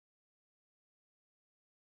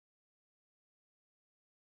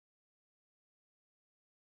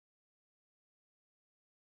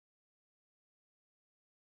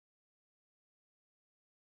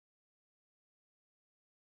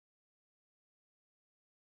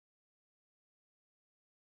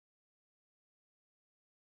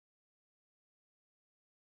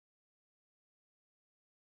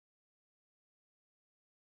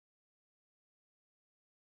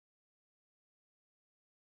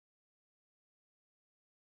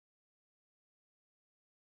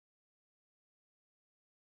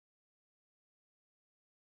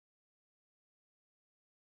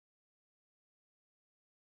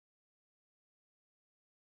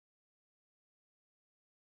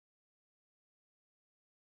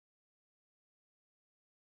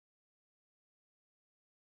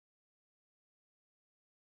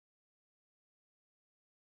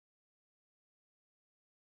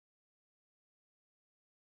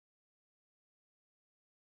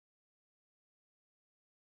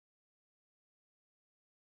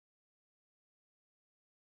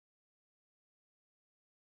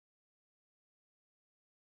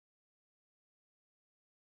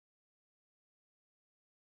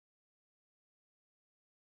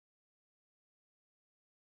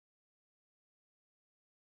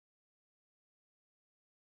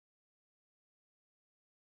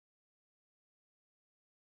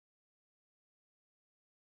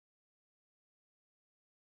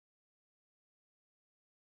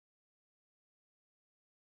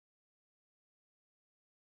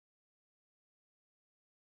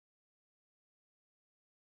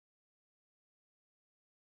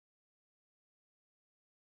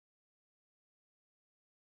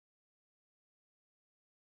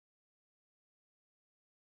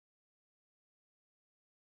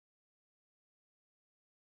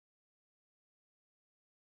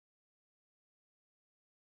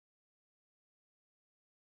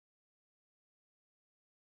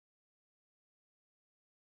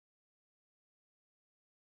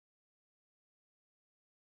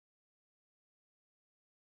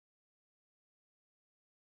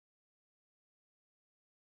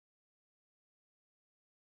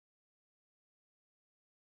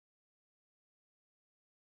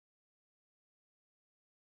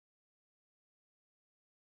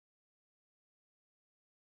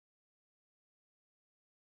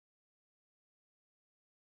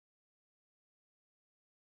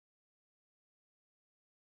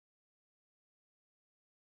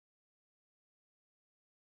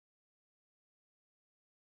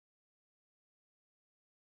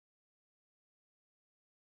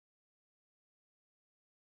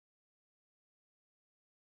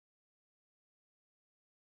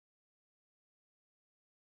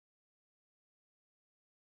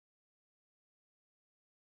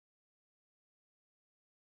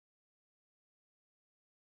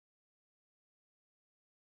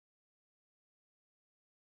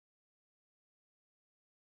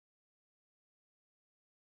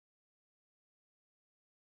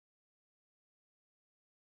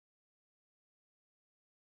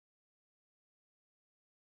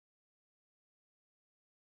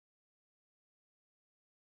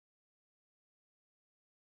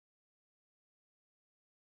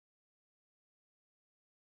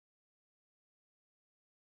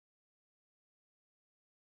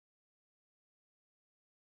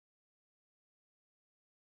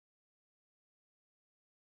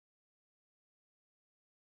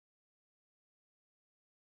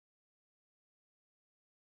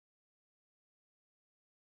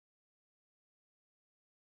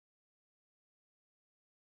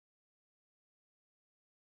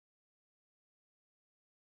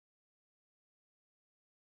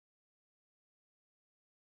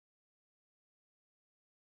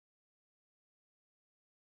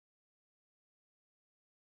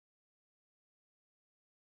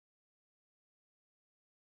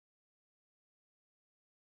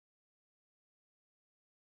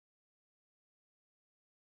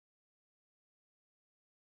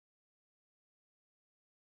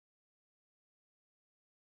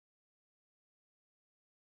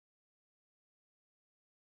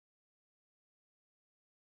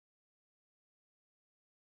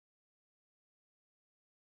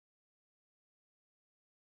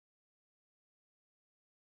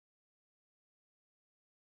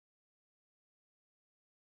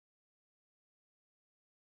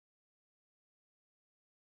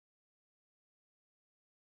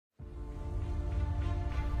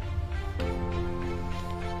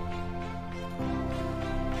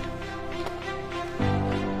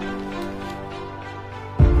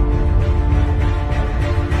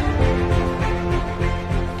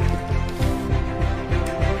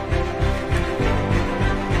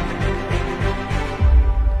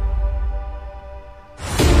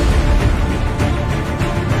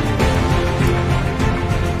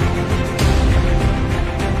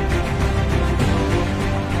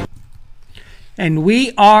And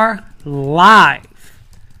we are live.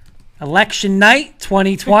 Election night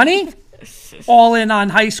 2020. All in on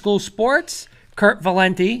high school sports. Kurt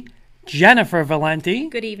Valenti, Jennifer Valenti.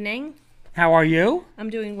 Good evening. How are you? I'm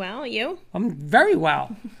doing well. You? I'm very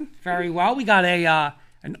well. Very well. We got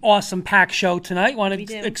an awesome packed show tonight. Want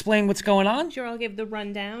to explain what's going on? Sure, I'll give the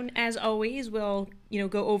rundown. As always, we'll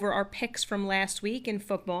go over our picks from last week in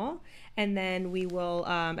football, and then we will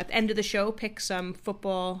at the end of the show pick some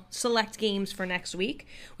football select games for next week.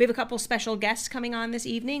 We have a couple special guests coming on this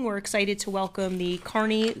evening. We're excited to welcome the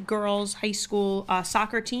Kearney Girls High School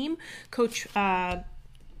soccer team. Coach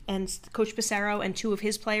Passero and two of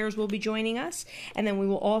his players will be joining us, and then we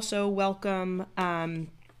will also welcome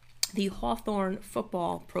the Hawthorne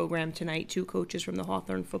football program tonight. Two coaches from the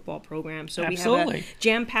Hawthorne football program. So Absolutely. We have a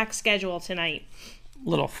jam-packed schedule tonight.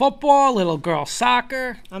 Little football, little girl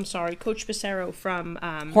soccer. I'm sorry, Coach Passero from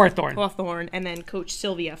Hawthorne, and then Coach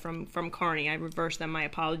Sylvia from Kearney. I reversed them. My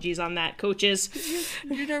apologies on that, coaches.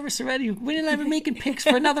 You're nervous already. We didn't have making picks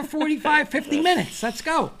for another 45, 50 minutes. Let's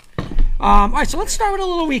go. All right, so let's start with a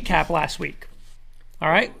little recap last week. All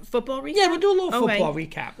right? Football recap? Yeah, we'll do a little football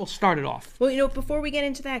recap. We'll start it off. Well, before we get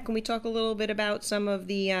into that, can we talk a little bit about some of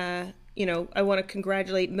the, I want to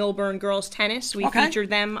congratulate Millburn Girls Tennis. We featured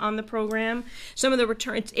them on the program. Some of the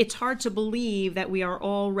returns, it's hard to believe that we are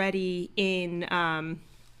already in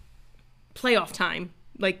playoff time.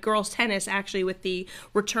 Like girls tennis, actually, with the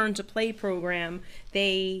return to play program,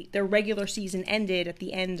 their regular season ended at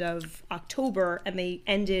the end of October, and they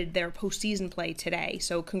ended their postseason play today.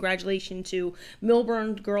 So congratulations to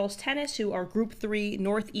Millburn Girls Tennis, who are Group 3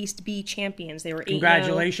 Northeast B champions. They were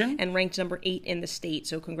 8-0 and ranked number 8 in the state.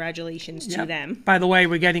 So congratulations to them. By the way,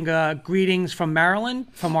 we're getting greetings from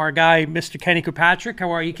Maryland from our guy, Mr. Kenny Kirkpatrick.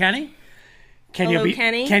 How are you, Kenny? Hello,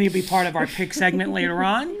 Kenny. Can you be part of our pick segment later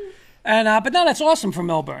on? And but no, that's awesome for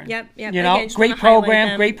Millburn. Yep. Again, great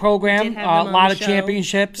program. A lot of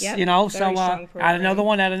championships. Yep, so add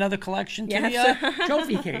another collection to the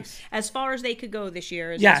trophy case. As far as they could go this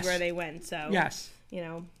year is where they went. So yes,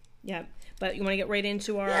 Yep. But you want to get right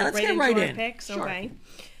into our let's get right into our picks, sure.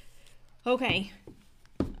 Okay.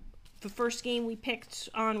 The first game we picked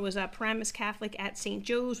on was Paramus Catholic at St.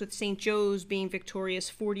 Joe's, with St. Joe's being victorious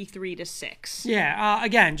 43-6. Yeah,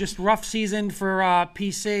 again, just rough season for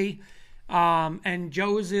PC. And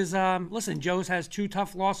Joe's is, Joe's has two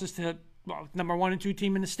tough losses to number 1 and 2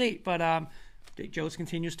 team in the state, but Joe's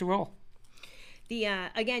continues to roll.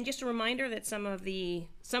 Again, just a reminder that some of the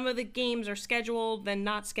games are scheduled, then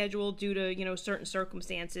not scheduled due to certain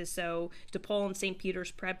circumstances. So DePaul and St. Peter's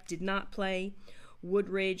Prep did not play.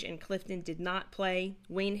 Woodridge and Clifton did not play.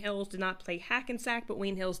 Wayne Hills did not play Hackensack, but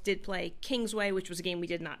Wayne Hills did play Kingsway, which was a game we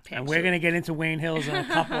did not pick. And we're going to get into Wayne Hills in a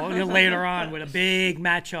couple later on with a big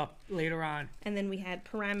matchup later on. And then we had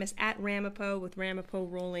Paramus at Ramapo, with Ramapo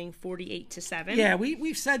rolling 48-7. Yeah,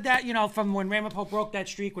 we've said that, from when Ramapo broke that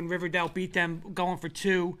streak, when Riverdale beat them going for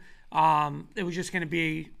 2, it was just going to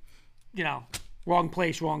be, wrong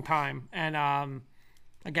place, wrong time. And,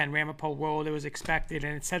 again, Ramapo rolled. It was expected,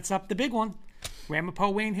 and it sets up the big one. Ramapo,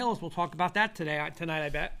 Wayne Hills. We'll talk about that tonight, I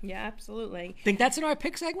bet. Yeah, absolutely. Think that's in our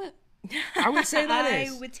pick segment? I would say that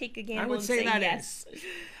is. I would take a gamble and say yes.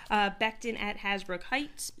 Beckton at Hasbrook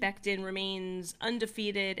Heights. Beckton remains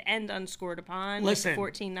undefeated and unscored upon. Listen,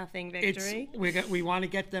 14-0 victory. We want to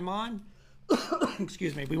get them on.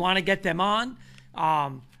 Excuse me. We want to get them on.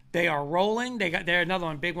 They are rolling. They're another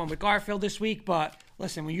one, big one with Garfield this week. But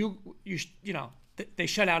listen, when they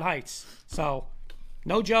shut out Heights. So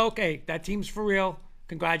no joke. Hey, that team's for real.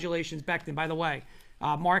 Congratulations, Beckton. By the way,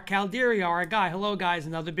 Mark Calderia, our guy. Hello, guys.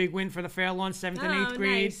 Another big win for the Fairlawn 7th and 8th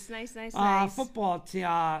grade. Nice. Football,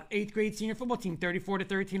 8th grade senior football team,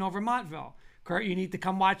 34-13 over Montville. Kurt, you need to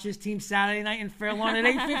come watch this team Saturday night in Fairlawn at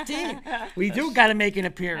 8:15. We do got to make an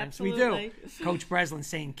appearance. Absolutely. We do. Coach Breslin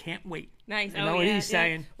saying, can't wait. Nice. You know what he's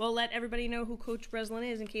saying. Well, let everybody know who Coach Breslin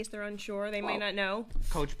is in case they're unsure. They might not know.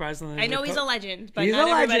 Coach Breslin. I know he's a legend, but he's not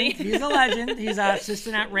a legend. Everybody. He's a legend. He's an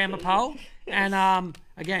assistant at Ramapo. And,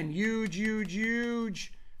 again,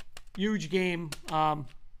 huge game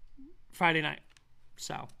Friday night.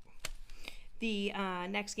 So. The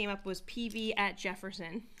next game up was PV at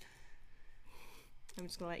Jefferson. I'm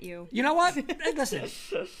just going to let you. You know what? Listen,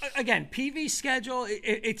 again, PV's schedule,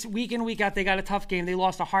 it's week in, week out. They got a tough game. They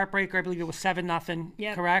lost a heartbreaker. I believe it was 7-0.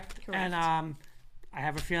 Yep, correct? And I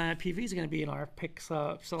have a feeling that PV is going to be in our pick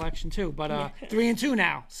selection too. But 3-2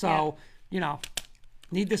 now. So,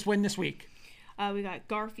 need this win this week. We got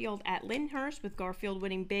Garfield at Lyndhurst, with Garfield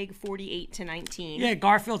winning big 48-19. Yeah,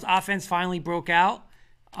 Garfield's offense finally broke out.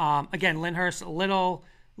 Again, Lyndhurst a little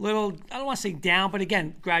little, I don't want to say down, but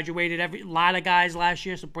again, graduated a lot of guys last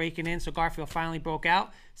year, so breaking in. So Garfield finally broke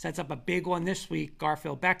out. Sets up a big one this week,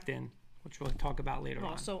 Garfield Beckton, which we'll talk about later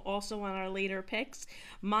on. Also on our later picks,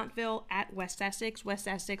 Montville at West Essex. West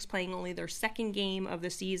Essex playing only their second game of the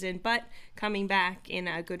season, but coming back in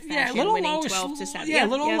a good fashion, winning 12-7. Yeah, a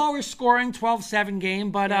little lower scoring, 12-7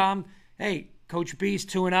 game, but hey, Coach B's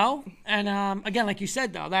 2-0, and again, like you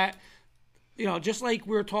said though, that just like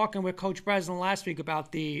we were talking with Coach Breslin last week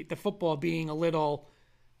about the football being a little,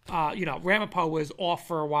 Ramapo was off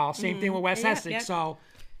for a while. Same thing with West Essex, so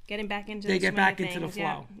getting back into they get back into the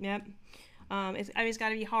flow. Yep. It's got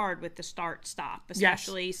to be hard with the start-stop,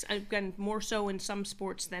 especially again more so in some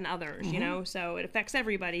sports than others. So it affects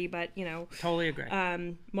everybody. But totally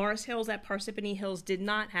agree. Morris Hills at Parsippany Hills did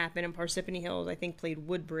not happen, and Parsippany Hills I think played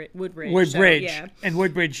Woodbridge. And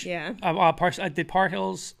Woodbridge. Yeah. Did Part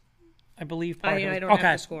Hills? I believe. I don't have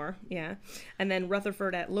the score. Yeah, and then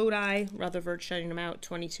Rutherford at Lodi. Rutherford shutting them out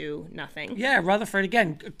 22-0. Yeah, Rutherford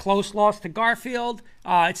again, close loss to Garfield.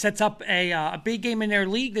 It sets up a big game in their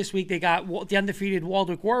league this week. They got the undefeated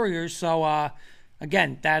Waldwick Warriors. So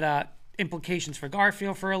again, that implications for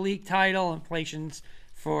Garfield for a league title, implications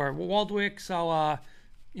for Waldwick. So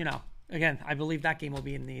again, I believe that game will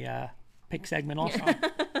be in the pick segment also.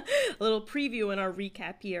 A little preview in our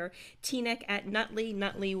recap here. Teaneck at Nutley.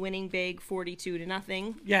 Nutley winning big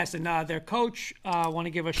 42-0. Yes, and their coach, want to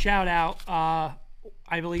give a shout out.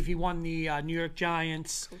 I believe he won the New York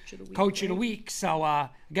Giants Coach of the Week. So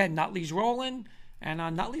again, Nutley's rolling, and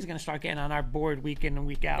Nutley's going to start getting on our board week in and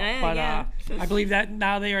week out. I believe that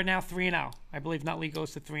they are now 3-0. I believe Nutley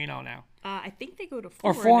goes to 3-0 now. I think they go to 4-0.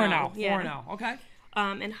 Or 4-0. 4-0. Okay.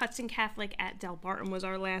 And Hudson Catholic at Del Barton was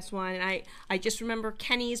our last one. And I just remember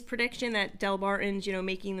Kenny's prediction that Del Barton's,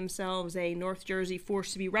 making themselves a North Jersey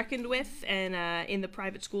force to be reckoned with, and in the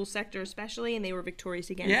private school sector especially, and they were victorious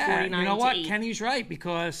again. Yeah, 49-8. You know what? Kenny's right,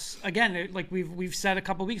 because again, like we've said a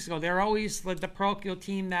couple of weeks ago, they're always the parochial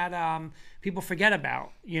team that people forget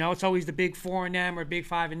about. It's always the big 4 in them or big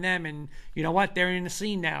 5 in them, and you know what? They're in the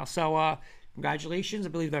scene now. So congratulations. I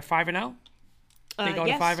believe they're 5-0. They go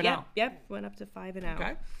to 5-0. Yep, went up to 5-0.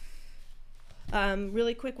 Okay.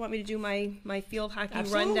 Really quick, want me to do my field hockey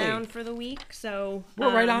rundown for the week? So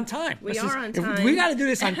we're right on time. We are on time. We got to do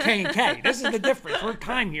this on K&K. This is the difference. We're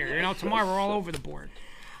time here. Tomorrow we're all over the board.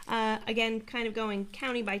 Again, kind of going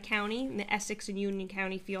county by county. In the Essex and Union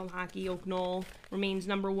County field hockey, Oak Knoll remains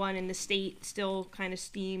number 1 in the state. Still kind of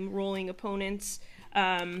steam-rolling opponents.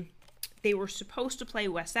 They were supposed to play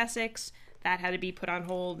West Essex. That had to be put on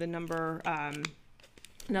hold. The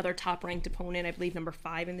another top-ranked opponent, I believe number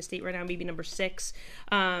 5 in the state right now, maybe number 6.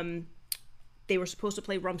 They were supposed to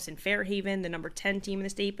play Rumson Fairhaven, the number 10 team in the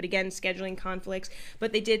state, but again, scheduling conflicts.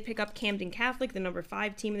 But they did pick up Camden Catholic, the number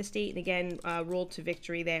 5 team in the state, and again, rolled to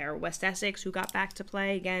victory there. West Essex, who got back to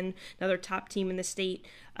play, again, another top team in the state,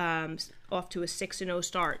 off to a 6-0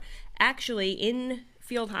 start. Actually, in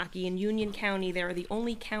field hockey in Union County, they're the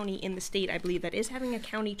only county in the state, I believe, that is having a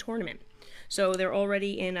county tournament. So they're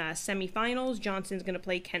already in semifinals. Johnson's going to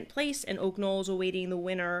play Kent Place, and Oak Knoll's awaiting the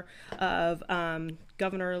winner of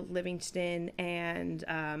Governor Livingston and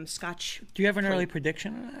Scotch. Do you have an early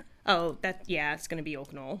prediction on that? Oh, it's going to be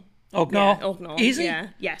Oak Knoll. Oak Knoll? Yeah, Oak Knoll. Easy? Yeah.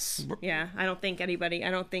 Yes. Yeah. I don't think anybody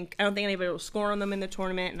will score on them in the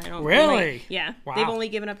tournament, and I don't Really? Yeah. Wow. They've only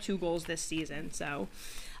given up 2 goals this season, so.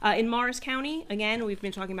 In Morris County, again, we've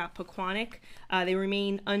been talking about Pequannock. They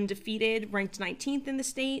remain undefeated, ranked 19th in the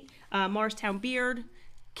state. Morristown Beard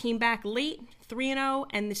came back late, 3-0,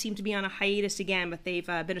 and they seem to be on a hiatus again, but they've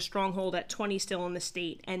been a stronghold at 20 still in the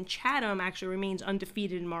state. And Chatham actually remains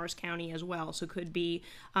undefeated in Morris County as well, so could be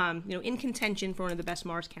in contention for one of the best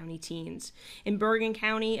Morris County teams. In Bergen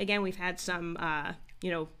County, again, we've had some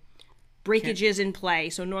breakages in play.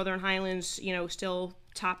 So Northern Highlands, still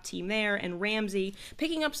top team there, and Ramsey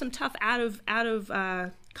picking up some tough out of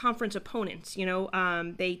conference opponents.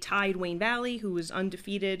 They tied Wayne Valley, who was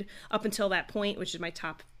undefeated up until that point, which is my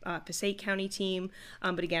top Passaic County team.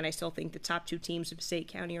 But again, I still think the top 2 teams of Passaic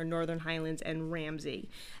County are Northern Highlands and Ramsey.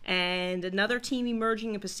 And another team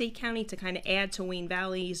emerging in Passaic County to kind of add to Wayne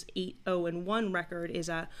Valley's 8-0-1 record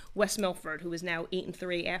is West Milford, who is now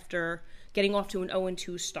 8-3 after getting off to an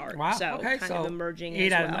 0-2 start. Wow. So okay. kind of emerging 8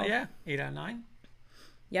 as out well. Of 9, 8 out of 9.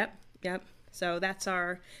 Yep. So that's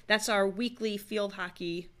our weekly field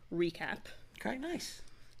hockey recap. Okay, nice.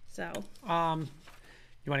 So, you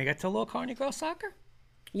want to get to a little Carnegie Girls Soccer?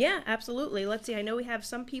 Yeah, absolutely. Let's see. I know we have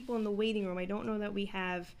some people in the waiting room. I don't know that we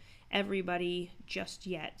have everybody just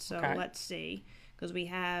yet. So Let's see. Because we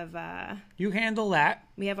have... you handle that.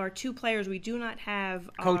 We have our 2 players. We do not have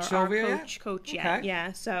Coach our Sylvia coach yet. Okay.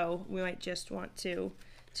 Yeah, so we might just want to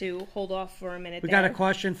to hold off for a minute. We got a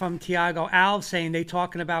question from Tiago Alves saying they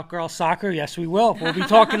talking about girls soccer. Yes, we will. We'll be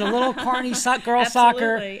talking a little Kearney girls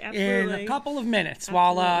soccer in a couple of minutes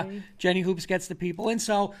while Jenny Hoops gets the people in.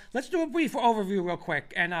 So let's do a brief overview real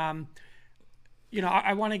quick. And,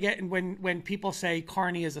 I want to get in when people say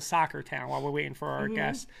Kearney is a soccer town while we're waiting for our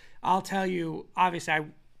guests. I'll tell you, obviously, I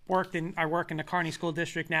work in the Kearney School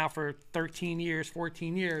District now for 13 years,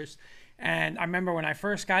 14 years. And I remember when I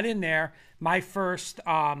first got in there, my first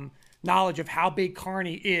knowledge of how big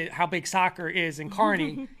Kearney is, how big soccer is in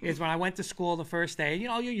Kearney is when I went to school the first day.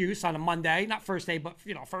 You're used on a Monday, not first day, but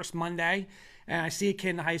first Monday. And I see a kid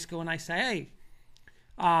in high school and I say,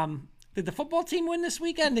 hey, did the football team win this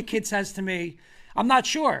weekend? The kid says to me, I'm not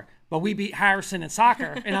sure, but we beat Harrison in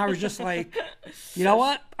soccer. And I was just like, you know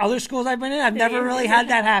what? Other schools I've been in, I've never really had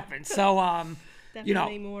that happen. So,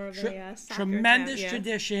 definitely more of a soccer tremendous town,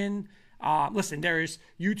 tradition. Listen, there's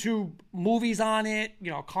YouTube movies on it,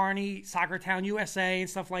 Kearney, Soccer Town USA and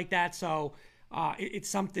stuff like that. So it's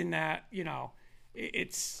something that,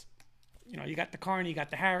 it's, you got the Kearney, you got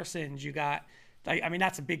the Harrisons, you got,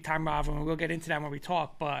 that's a big time rivalry. We'll get into that when we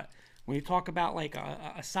talk. But when you talk about like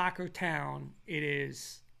a soccer town, it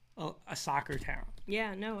is a soccer town.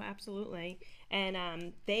 Yeah, no, absolutely.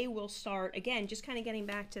 And they will start, again, just kind of getting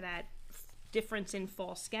back to that difference in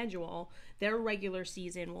fall schedule. Their regular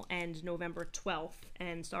season will end November 12th,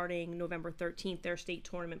 and starting November 13th, their state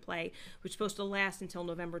tournament play, which is supposed to last until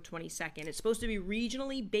November 22nd. It's supposed to be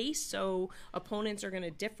regionally based, so opponents are going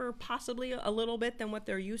to differ possibly a little bit than what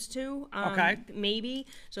they're used to. Okay. Maybe.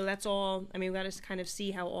 So that's all. I mean, we got to kind of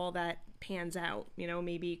see how all that pans out.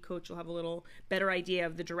 Maybe coach will have a little better idea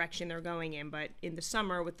of the direction they're going in. But in the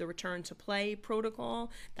summer, with the return to play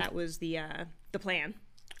protocol, that was the plan.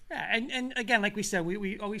 Yeah, and again, like we said,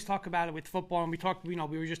 we always talk about it with football, and we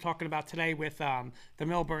were just talking about today with the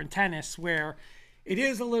Millburn tennis, where it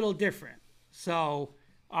is a little different. So,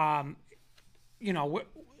 I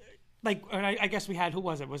guess we had, who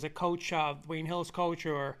was it? Was it Coach Wayne Hill's coach,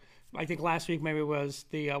 or I think last week maybe it was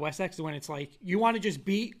the West Exeter, when it's like you want to just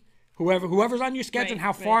beat whoever's on your schedule, and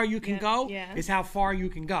how far you can go is how far you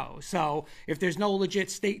can go. So if there's no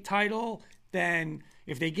legit state title, then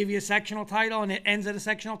if they give you a sectional title and it ends at a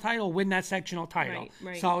sectional title, win that sectional title.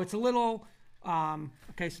 Right. So it's a little, so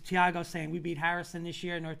Tiago's saying we beat Harrison this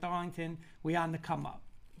year, North Arlington, we on the come up.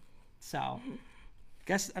 So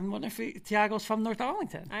I'm wondering if Tiago's from North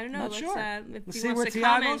Arlington. I don't know. Not sure. Let's see where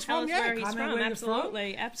Tiago's from. Yeah, where he's from.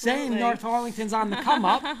 Absolutely. Saying North Arlington's on the come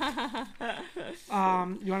up.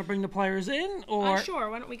 You want to bring the players in, or sure?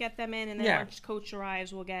 Why don't we get them in, and then once coach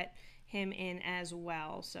arrives, we'll get him in as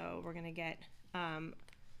well. So we're gonna get. Oh,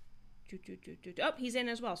 he's in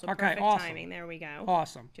as well. So perfect timing. There we go.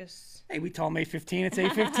 Awesome. Hey, we told him 8:15. It's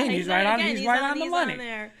 8:15. He's right on. He's right on the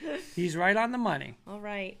money. He's right on the money. All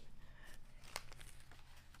right.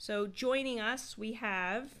 So joining us, we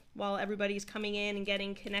have, while everybody's coming in and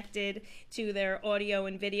getting connected to their audio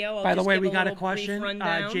and video. By the way, we got a question.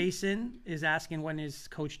 Jason is asking when is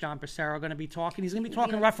Coach John Passero going to be talking. He's going to be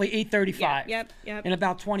talking roughly 8:35. Yep. In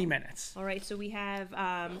about 20 minutes. All right, so we have,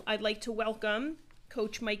 I'd like to welcome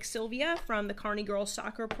Coach Mike Sylvia from the Kearney Girls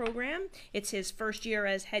Soccer Program. It's his first year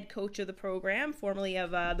as head coach of the program, formerly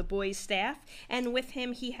of the boys staff. And with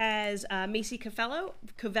him, he has Macy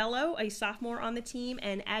Cavello, a sophomore on the team,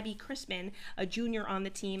 and Abby Crispin, a junior on the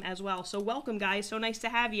team as well. So welcome, guys. So nice to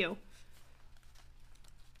have you.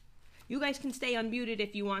 You guys can stay unmuted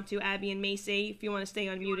if you want to, Abby and Macy. If you want to stay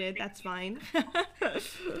unmuted, that's fine.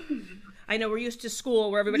 I know we're used to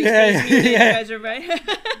school where everybody stays muted. You guys are right.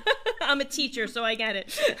 I'm a teacher, so I get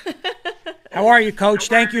it. How are you, Coach?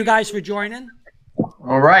 Thank you guys for joining.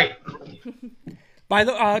 All right. By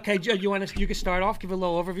the okay, you can start off. Give a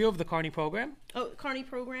little overview of the Kearney program. Oh, Kearney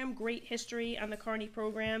program, great history on the Kearney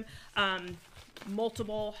program.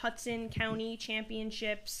 Multiple Hudson County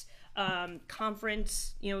championships.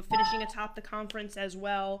 Conference, finishing atop the conference as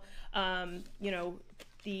well. A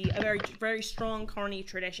very, very strong Kearney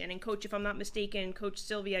tradition. And Coach, if I'm not mistaken, Coach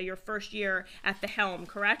Sylvia, your first year at the helm,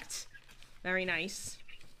 correct? Very nice.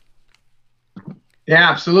 Yeah,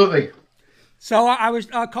 absolutely. So I was,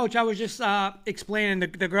 Coach, I was just explaining,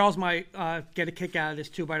 the girls might get a kick out of this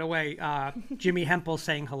too, by the way. Jimmy Hempel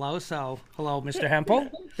saying hello. So hello, Mr. Hempel.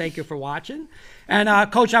 Thank you for watching.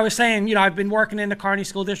 And Coach, I was saying, I've been working in the Kearney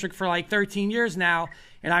School District for like 13 years now.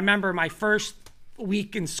 And I remember my first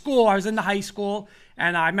week in school, I was in the high school.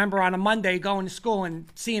 And I remember on a Monday going to school and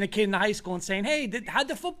seeing a kid in the high school and saying, hey, how'd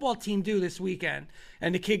the football team do this weekend?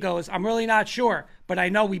 And the kid goes, I'm really not sure, but I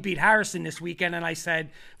know we beat Harrison this weekend. And I said,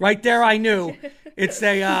 right there, I knew. It's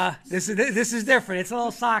this is different. It's a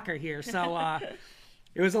little soccer here. So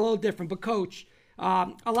it was a little different. But, Coach,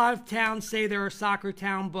 A lot of towns say they're a soccer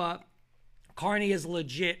town, but Kearney is a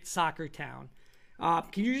legit soccer town.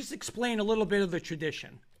 Can you just explain a little bit of the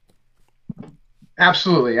tradition?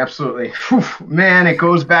 Absolutely, absolutely. Whew, man, it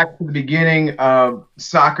goes back to the beginning of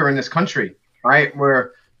soccer in this country, right?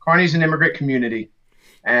 Where Kearney's an immigrant community.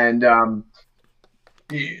 And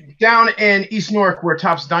down in East Newark, where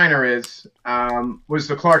Top's Diner is, was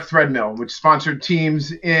the Clark Thread Mill, which sponsored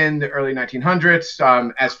teams in the early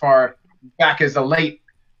 1900s, as far back as the late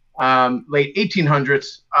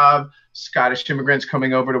 1800s, of Scottish immigrants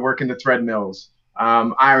coming over to work in the thread mills,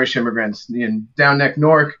 Irish immigrants in Down Neck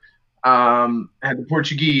Newark, had the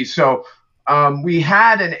Portuguese. So we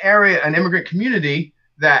had an immigrant community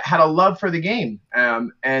that had a love for the game,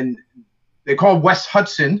 and they called West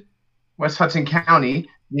Hudson County,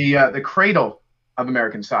 the cradle of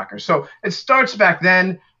American soccer. So it starts back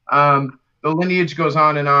then. The lineage goes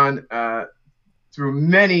on and on through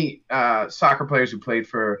many soccer players who played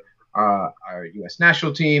for our U.S.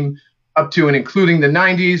 national team, up to and including the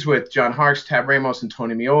 90s with John Harkes, Tab Ramos, and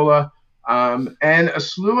Tony Meola, and a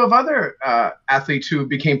slew of other athletes who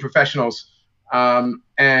became professionals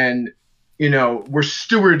and, were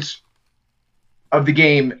stewards of the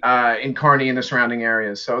game in Kearney and the surrounding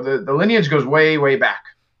areas. So the lineage goes way, way back.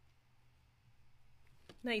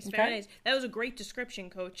 Nice, very nice. That was a great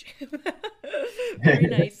description, Coach. Very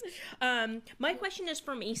nice. My question is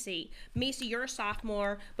for Macy. Macy, you're a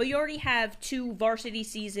sophomore, but you already have 2 varsity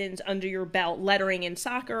seasons under your belt, lettering in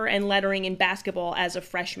soccer and lettering in basketball as a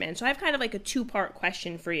freshman. So I have kind of like a 2-part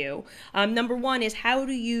question for you. Number 1 is, how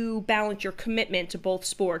do you balance your commitment to both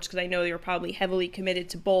sports? Because I know you're probably heavily committed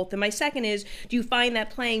to both. And my second is, do you find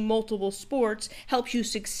that playing multiple sports helps you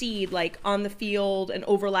succeed, like on the field and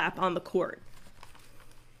overlap on the court?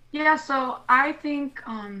 Yeah, so I think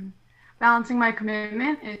balancing my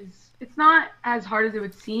commitment it's not as hard as it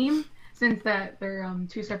would seem, since that they're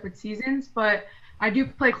 2 separate seasons, but I do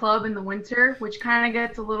play club in the winter, which kind of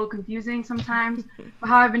gets a little confusing sometimes. But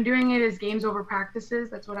how I've been doing it is games over practices.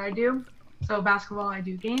 That's what I do. So basketball, I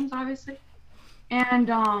do games, obviously. And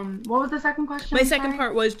what was the second question? My second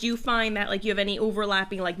part was, do you find that like you have any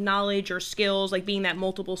overlapping like knowledge or skills, like being that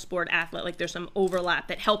multiple sport athlete, like there's some overlap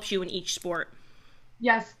that helps you in each sport?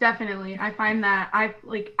 Yes, definitely. I find that I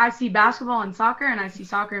see basketball and soccer, and I see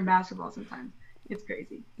soccer and basketball sometimes. It's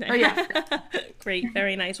crazy. But yeah. Great,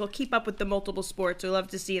 very nice. Well, keep up with the multiple sports. We love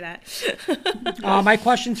to see that. My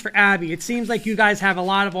question's for Abby. It seems like you guys have a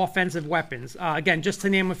lot of offensive weapons. Again, just to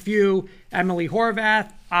name a few: Emily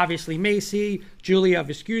Horvath, obviously Macy, Julia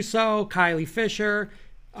Viscuso, Kylie Fisher,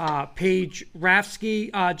 Paige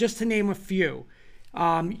Rafsky, just to name a few.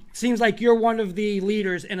 Seems like you're one of the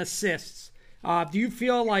leaders in assists. Do you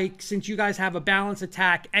feel like, since you guys have a balanced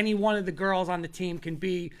attack, any one of the girls on the team can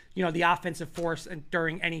be, the offensive force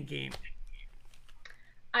during any game?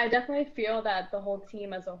 I definitely feel that the whole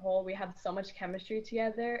team as a whole, we have so much chemistry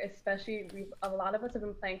together, especially a lot of us have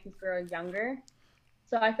been playing since we were younger.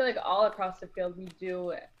 So I feel like all across the field, we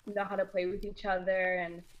do know how to play with each other,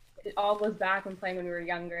 and it all goes back when playing when we were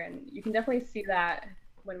younger. And you can definitely see that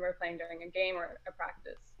when we're playing during a game or a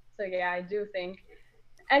practice. So yeah, I do think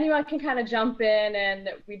anyone can kind of jump in, and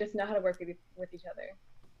we just know how to work with each other.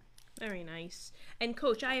 Very nice. And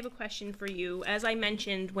Coach, I have a question for you. As I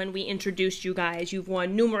mentioned when we introduced you guys, you've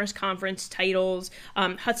won numerous conference titles,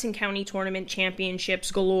 Hudson County tournament championships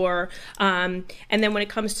galore. And then when it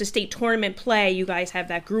comes to state tournament play, you guys have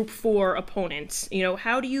that Group 4 opponents.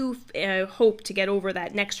 How do you hope to get over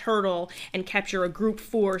that next hurdle and capture a Group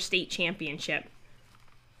 4 state championship?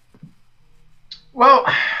 Well,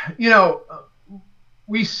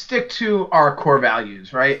 we stick to our core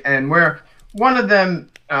values, right? And we're one of them,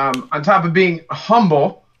 on top of being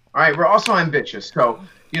humble, right, we're also ambitious. So,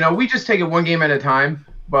 we just take it one game at a time,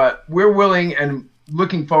 but we're willing and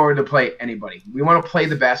looking forward to play anybody. We want to play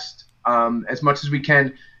the best as much as we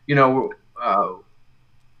can. Our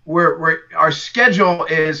schedule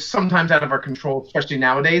is sometimes out of our control, especially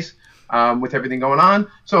nowadays with everything going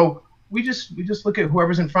on. So we just look at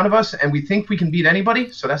whoever's in front of us, and we think we can beat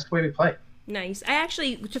anybody. So that's the way we play. Nice. I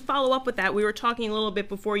actually, to follow up with that, we were talking a little bit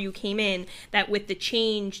before you came in that with the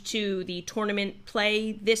change to the tournament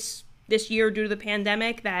play this year due to the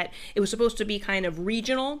pandemic, that it was supposed to be kind of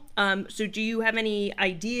regional. So do you have any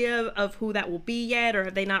idea of who that will be yet, or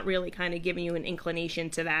have they not really kind of given you an inclination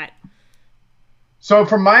to that? So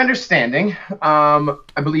from my understanding, I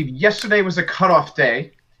believe yesterday was a cutoff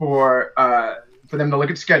day for them to look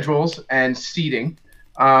at schedules and seeding.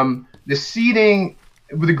 The seeding,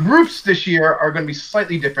 the groups this year are going to be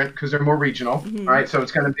slightly different because they're more regional, all right? So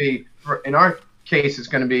it's going to be, in our case, it's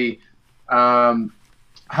going to be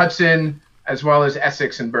Hudson, as well as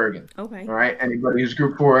Essex and Bergen. Okay. All right, anybody who's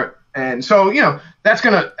Group 4. And so, that's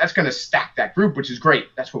gonna stack that group, which is great.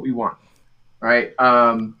 That's what we want. All right.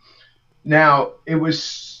 Now, it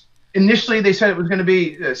was initially they said it was going to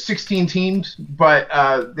be 16 teams,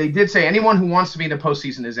 but they did say anyone who wants to be in the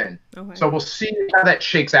postseason is in. Okay. So we'll see how that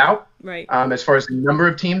shakes out. Right. As far as the number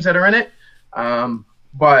of teams that are in it.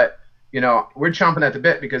 But we're chomping at the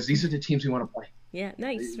bit because these are the teams we want to play. Yeah,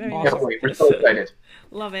 nice. Very Awesome. nice. We're so excited.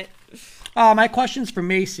 Love it. My question's for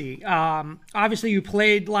Macy. Obviously, you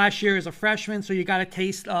played last year as a freshman, so you got a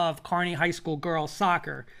taste of Kearney High School girls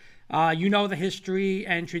soccer. You know the history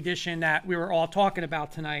and tradition that we were all talking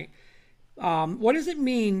about tonight. What does it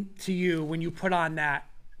mean to you when you put on that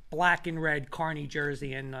black and red Kearney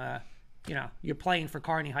jersey and you're playing for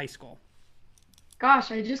Kearney High School?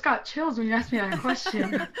 Gosh, I just got chills when you asked me that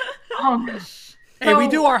question. Hey, we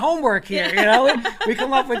do our homework here. We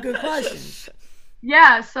come up with good questions.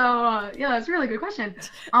 Yeah, so that's a really good question.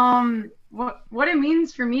 What it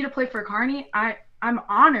means for me to play for Kearney, I'm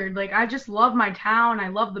honored. Like, I just love my town. I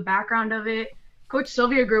love the background of it. Coach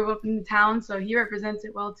Sylvia grew up in the town, so he represents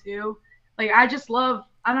it well too. Like, I just love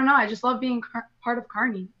being part of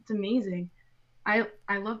Kearney. It's amazing.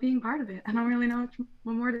 I love being part of it. I don't really know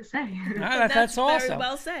what more to say. That's awesome. Very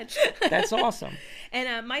well said. That's awesome.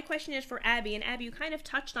 And my question is for Abby. And Abby, you kind of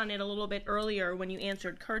touched on it a little bit earlier when you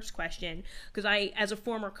answered Kurt's question, because I, as a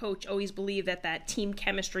former coach, always believe that team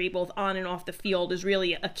chemistry, both on and off the field, is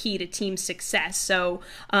really a key to team success. So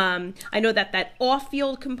I know that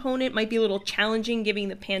off-field component might be a little challenging given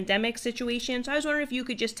the pandemic situation. So I was wondering if you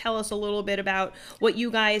could just tell us a little bit about what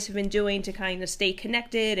you guys have been doing to kind of stay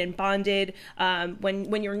connected and bonded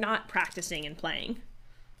when you're not practicing and playing.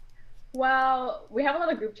 Well, we have a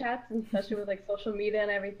lot of group chats, and especially with like social media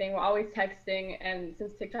and everything. We're always texting, and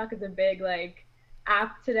since TikTok is a big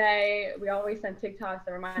app today, we always send TikToks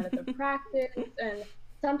that remind us of practice. And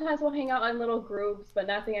sometimes we'll hang out in little groups, but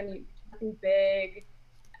nothing big.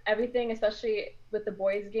 Everything, especially with the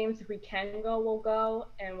boys' games, if we can go, we'll go.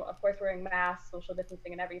 And of course, wearing masks, social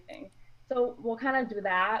distancing, and everything. So we'll kind of do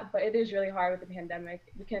that, but it is really hard with the pandemic.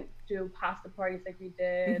 We can't do pasta parties like we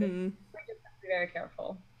did. Mm-hmm. We just have to be very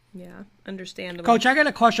careful. Yeah, understandable. Coach, I got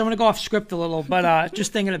a question. I'm going to go off script a little, but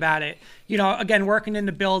just thinking about it. Again, working in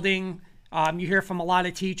the building, you hear from a lot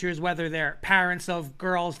of teachers, whether they're parents of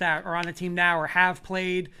girls that are on the team now or have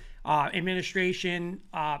played, administration,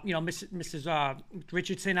 Mrs.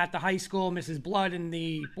 Richardson at the high school, Mrs. Blood in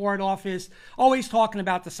the board office, always talking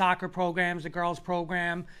about the soccer programs, the girls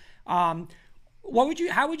program. How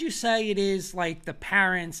would you say it is like the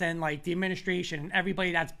parents and like the administration and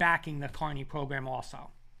everybody that's backing the Kearney program also?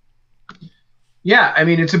 Yeah, I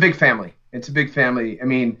mean, it's a big family. It's a big family. I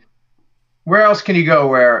mean, where else can you go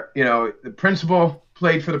where, the principal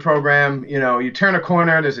played for the program, you turn a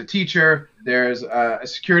corner, there's a teacher, there's a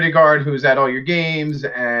security guard who's at all your games.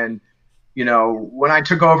 And, when I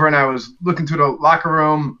took over and I was looking through the locker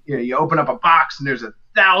room, you open up a box and there's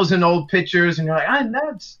 1,000 old pictures and you're like,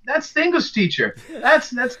 that's the English teacher. That's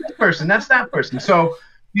that person. That's that person. So,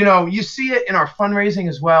 you see it in our fundraising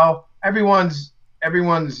as well. Everyone's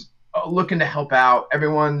looking to help out.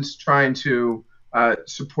 Everyone's trying to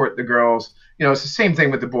support the girls. It's the same thing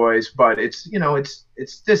with the boys, but it's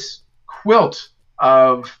this quilt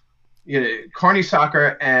of Kearney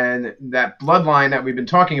soccer and that bloodline that we've been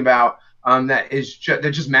talking about that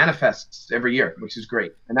just manifests every year, which is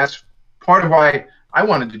great. And that's part of why I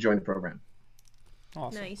wanted to join the program.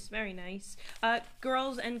 Awesome. Nice, very nice.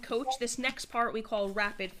 Girls and coach, this next part we call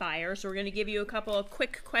rapid fire. So we're going to give you a couple of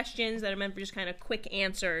quick questions that are meant for just kind of quick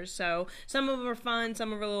answers. So some of them are fun,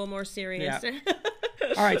 some are a little more serious. Yeah.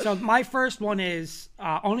 All right, so my first one is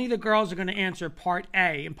only the girls are going to answer part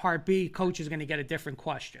A, and part B, coach is going to get a different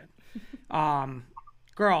question.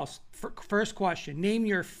 Girls, first question. Name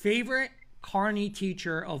your favorite Kearney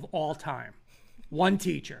teacher of all time. One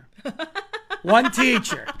teacher. One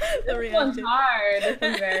teacher. This one's hard. This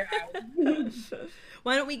one's very hard.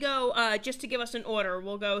 Why don't we go, just to give us an order,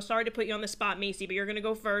 we'll go, sorry to put you on the spot, Macy, but you're going to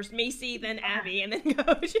go first. Macy, then Abby, and then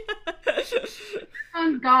Coach. This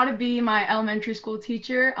one's got to be my elementary school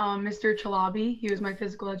teacher, Mr. Chalabi. He was my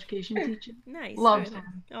physical education teacher. Nice. Loved him.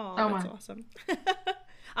 Oh, so that's much. awesome.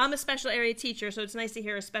 I'm a special area teacher, so it's nice to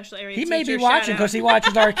hear a special area He teacher. may be watching because he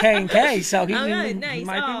watches our K&K, so he, Oh, good, he nice.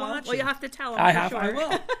 might be watching. Well, you'll have to tell him. I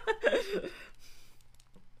will.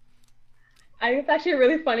 It's actually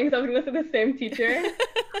really funny because I was going to say the same teacher.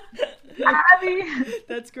 Abby.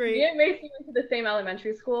 That's great. Me and Macy went to the same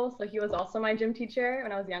elementary school, so he was also my gym teacher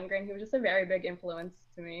when I was younger, and he was just a very big influence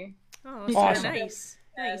to me. Oh, Awesome. awesome. Nice.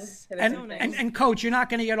 Nice. And- So nice. And Coach, you're not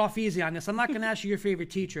going to get off easy on this. I'm not going to ask you your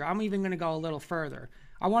favorite teacher. I'm even going to go a little further.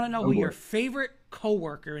 I want to know who boy. your favorite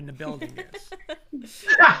coworker in the building is.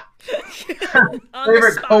 On the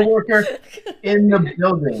Favorite spot. coworker in the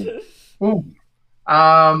building. Ooh.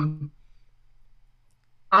 I'm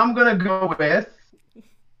gonna go with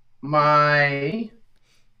my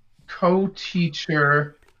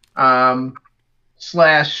co-teacher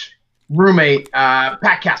slash roommate,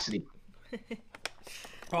 Pat Cassidy.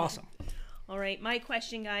 Awesome. All right, my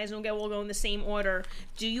question, guys, and we'll go in the same order.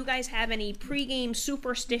 Do you guys have any pregame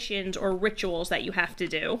superstitions or rituals that you have to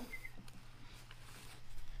do?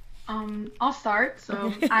 I'll start.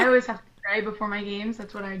 So I always have to pray before my games.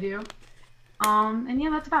 That's what I do. And yeah,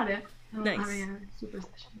 that's about it. I don't have Nice. any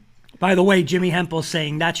superstitions. By the way, Jimmy Hempel's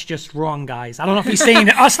saying that's just wrong, guys. I don't know if he's saying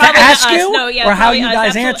to us to Probably ask us. you No, yeah, or how probably you us.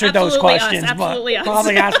 guys Absol- answered those absolutely us. questions, Absolutely but us.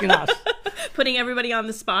 probably asking us. Putting everybody on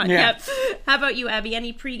the spot. Yeah. Yep. How about you, Abby?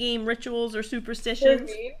 Any pregame rituals or For superstitions?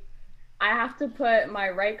 me, I have to put my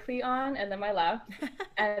right cleat on and then my left,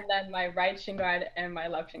 and then my right shin guard and my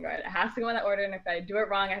left shin guard. It has to go in that order, and if I do it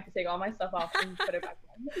wrong, I have to take all my stuff off and put it back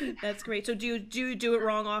on. That's great. So do you do it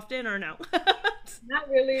wrong often or no? Not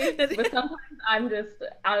really, but sometimes I'm just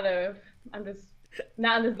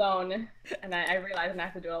not in the zone, and I realize and I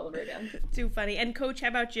have to do it all over again. Too funny. And Coach, how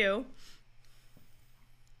about you?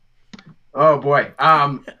 Oh boy.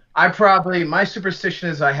 My superstition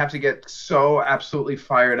is I have to get so absolutely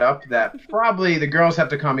fired up that probably the girls have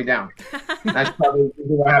to calm me down. That's probably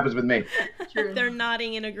what happens with me. True. They're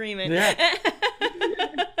nodding in agreement. Yeah.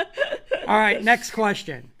 All right, next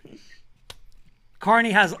question.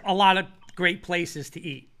 Kearney has a lot of great places to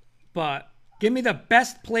eat, but give me the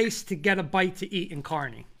best place to get a bite to eat in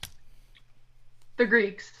Kearney. The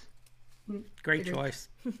Greeks. Great choice.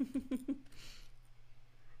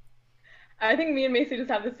 I think me and Macy just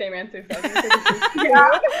have the same answer. So,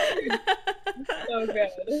 I think so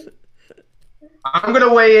good. I'm going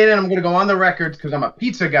to weigh in and I'm going to go on the record because I'm a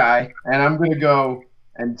pizza guy, and I'm going to go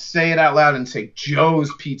and say it out loud and say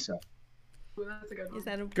Joe's Pizza. Ooh, that's a good one. Is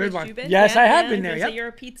that a Good place one. you've been? Yes, I have yeah, been there, So yep. you're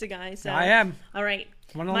a pizza guy. So I am. All right.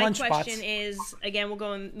 One of the My lunch question spots. is, again, we'll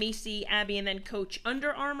go on Macy, Abby, and then Coach.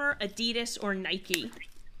 Under Armour, Adidas, or Nike?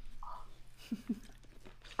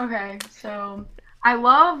 Okay, so I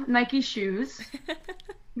love Nike shoes.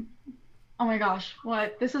 Oh my gosh,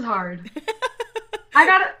 what? This is hard. I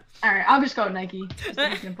gotta. All right, I'll just go Nike. Just to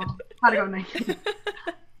be simple. Gotta go Nike.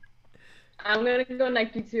 I'm gonna go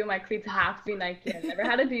Nike too. My cleats have to be Nike. I've never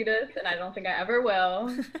had Adidas, and I don't think I ever will.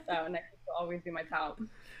 So Nike will always be my top.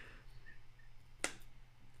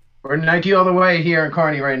 We're Nike all the way here in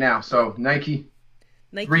Kearney right now. So Nike,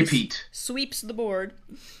 Nike repeat. sweeps the board.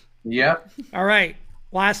 Yep. All right,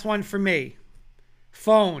 last one for me.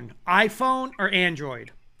 Phone, iPhone or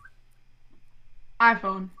Android?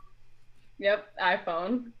 iPhone. Yep,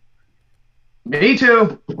 iPhone. Me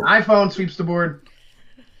too. iPhone sweeps the board.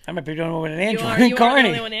 I might be doing one with an You Android are, in you are the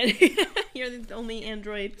Kearney. only one. You're the only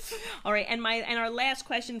Android. All right, and our last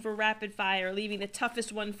question for rapid fire, leaving the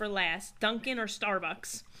toughest one for last: Dunkin' or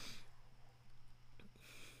Starbucks?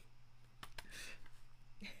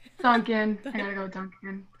 Dunkin'. I gotta go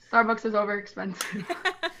Dunkin'. Starbucks is over expensive.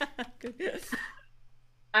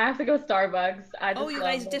 I have to go Starbucks. I just Oh, you love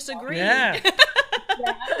guys the disagree? Yeah.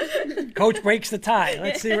 Coach breaks the tie.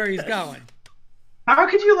 Let's see where he's going. How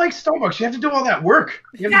could you like Starbucks? You have to do all that work.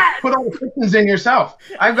 You have to put all the pistons in yourself.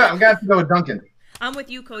 I've got to go with Dunkin'. I'm with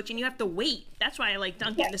you, Coach, and you have to wait. That's why I like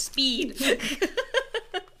Dunkin', the speed.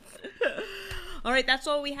 All right, that's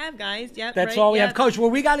all we have, guys. Yep, That's right? all we Yep. have. Coach, what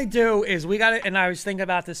we got to do is and I was thinking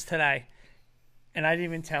about this today, and I didn't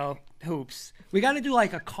even tell Hoops. We got to do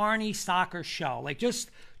like a Kearney soccer show. Like just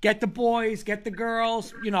get the boys, get the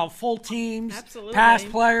girls, full teams, Absolutely. past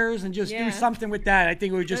players, and just Yeah. do something with that. I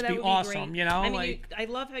think it would just No, be that would awesome, great. I mean, like I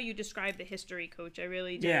love how you describe the history, Coach. I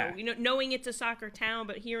really do. Yeah. Knowing it's a soccer town,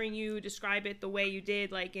 but hearing you describe it the way you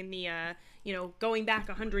did, like in the, going back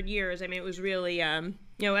 100 years. I mean, it was really,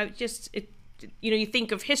 you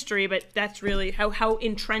think of history, but that's really how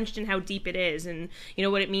entrenched and how deep it is, and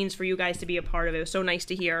what it means for you guys to be a part of it. It was so nice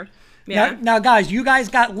to hear. Yeah. Now, guys, you guys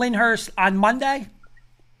got Lyndhurst on Monday?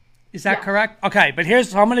 Is that correct? Okay, but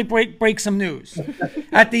I'm going to break some news.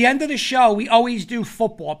 At the end of the show, we always do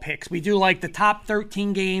football picks. We do like the top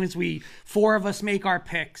 13 games. Four of us make our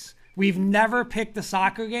picks. We've never picked a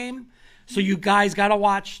soccer game, so you guys got to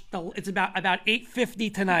watch. It's about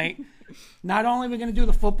 8:50 tonight. Not only are we going to do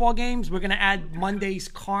the football games, we're going to add Monday's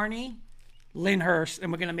Kearney, Lyndhurst,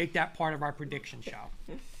 and we're going to make that part of our prediction show.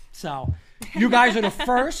 So you guys are the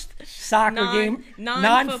first soccer game,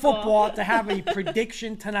 non-football, to have a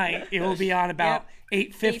prediction tonight. It will be on about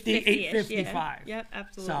 8:50, 8:55. Yep,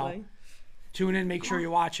 absolutely. tune in. Make sure you're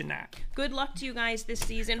watching that. Good luck to you guys this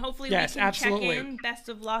season. Hopefully Yes, we can absolutely. check in. Best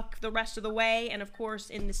of luck the rest of the way, and of course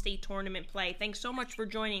in the state tournament play. Thanks so much for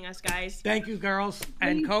joining us, guys. Thank you, girls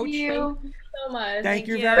and Thank coach. you. So much. Thank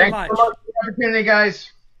you you. very Thanks much. so much for the opportunity,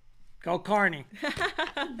 guys. Go Carney.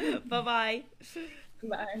 Bye-bye.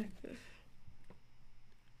 Bye.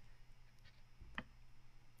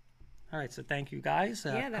 All right, so thank you guys.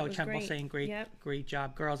 Yeah, that Coach was Hempel great. saying Yep. great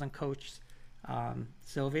job, girls, and Coach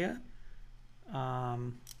Sylvia.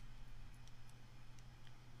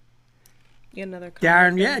 You got another Darren,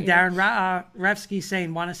 comment yeah, there? Darren Revsky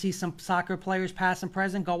saying, want to see some soccer players past and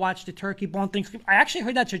present? Go watch the Turkey Bone things. I actually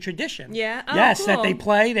heard that's a tradition. Yeah? Oh, yes, that they cool.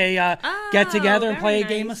 play. They get together and very play a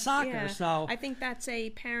game of nice. soccer. Yeah. So I think that's a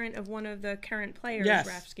parent of one of the current players, Yes.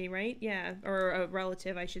 Rafsky, right? Yeah, or a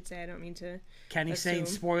relative, I should say. I don't mean to. Kenny saying,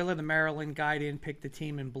 assume. spoiler, the Maryland guy didn't pick the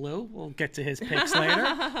team in blue. We'll get to his picks later.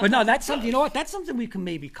 But no, that's something, you know what? That's something we can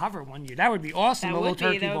maybe cover one year. That would be awesome. That the would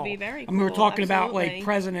little be- Turkey that would Bowl. be very I mean, we're cool. talking about Absolutely. like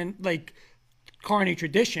president, like Carney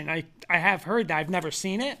tradition. I have heard that. I've never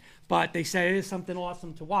seen it, but they say it is something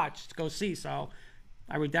awesome to watch, to go see. So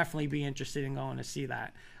I would definitely be interested in going to see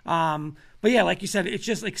that. But yeah, like you said, it's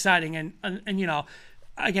just exciting. And you know,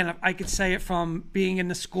 again, I could say it from being in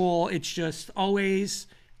the school. It's just always,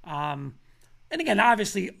 and again,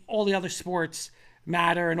 obviously all the other sports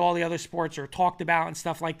matter and all the other sports are talked about and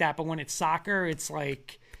stuff like that. But when it's soccer, it's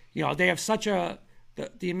like, you know, they have such a,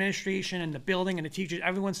 the administration and the building and the teachers,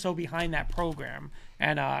 everyone's so behind that program,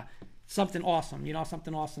 and something awesome, you know,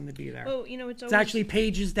 something awesome to be there. Oh, you know, it's It's always. actually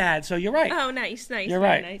Paige's dad, so you're right. Oh, nice. You're very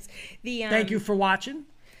right. Nice. The Thank you for watching.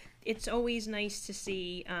 It's always nice to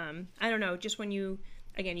see. I don't know, just when you.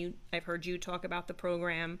 Again, I've heard you talk about the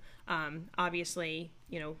program. Obviously,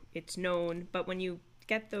 you know, it's known, but when you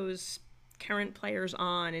get those current players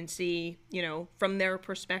on and see, you know, from their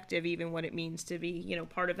perspective, even what it means to be, you know,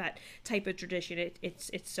 part of that type of tradition, it's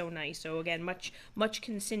so nice. So again, much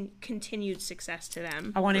continued success to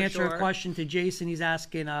them. I want to for answer sure. a question to Jason. He's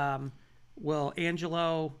asking, will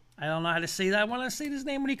Angelo, I don't know how to say that. I want to say his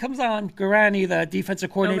name when he comes on. Garani, the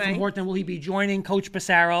defensive coordinator Okay. from Horton, will he be joining Coach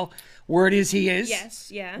Passaro? Word is he is.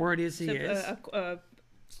 Yes, yeah. Word is he is.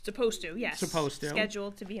 Supposed to, yes. Supposed to.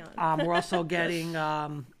 Scheduled to be on. We're also getting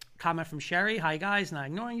comment from Sherry. Hi, guys. Not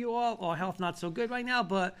ignoring you all. Our health not so good right now,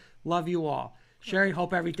 but love you all. Sherry,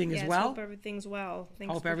 hope everything is Yes, well. hope everything's well.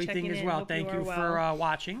 Thanks Hope for everything checking is in. well. Hope Thank are you well. for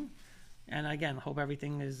watching. And again, hope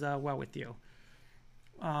everything is well with you.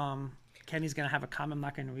 Kenny's going to have a comment. I'm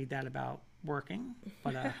not going to read that about working.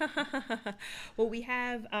 But Well, we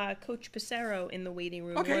have Coach Passaro in the waiting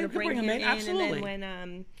room. Okay, We you want can to bring him in, Absolutely. and then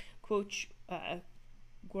when Coach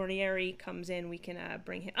Guarnieri comes in, we can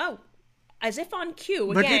bring him. Oh, as if on cue.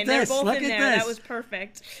 Look Again, at they're this, both look in at there. That this. was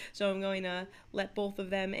perfect. So I'm going to let both of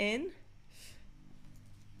them in.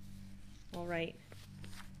 All right.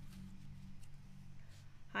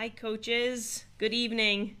 Hi, coaches. Good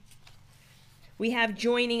evening. We have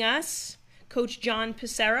joining us Coach John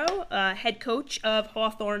Passaro, head coach of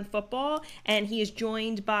Hawthorne football, and he is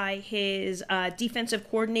joined by his defensive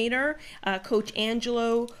coordinator, Coach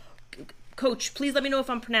Angelo. Coach, please let me know if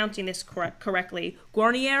I'm pronouncing this correctly.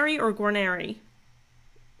 Guarnieri or Guarneri?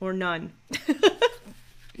 Or none?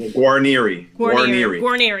 Guarnieri.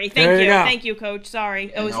 Guarnieri. There you go. Thank you, Coach.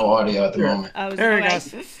 Sorry. It was, No audio at the moment. I was There it okay.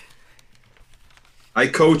 goes. I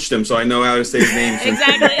coached him, so I know how to say his name.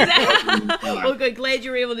 Exactly. Well, good. Glad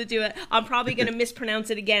you were able to do it. I'm probably going to mispronounce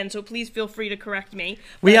it again, so please feel free to correct me.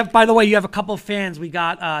 we have, by the way, you have a couple of fans. We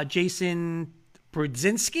got Jason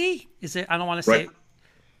Brudzinski. Is it? I don't want to say Right.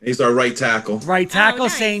 He's our right tackle. right tackle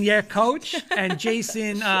nice. saying, yeah, coach. And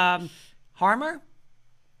Jason Harmer.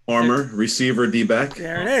 Armor, receiver, D-back.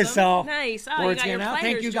 There it is. So Nice. Oh, you words got your getting out.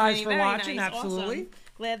 players Thank you guys joining. for Very watching. nice. Absolutely. Awesome.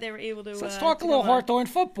 Glad they were able to. Let's talk a to little come on. Hawthorne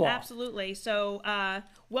football. Absolutely. So,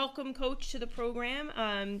 welcome, Coach, to the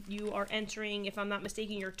program. You are entering, if I'm not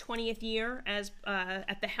mistaken, your 20th year as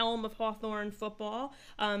at the helm of Hawthorne football.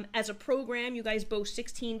 As a program, you guys boast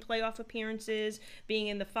 16 playoff appearances, being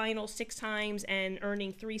in the final 6 times and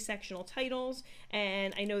earning 3 sectional titles.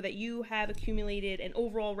 And I know that you have accumulated an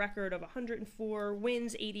overall record of 104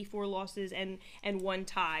 wins, 84 losses, and 1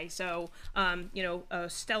 tie. So, you know, a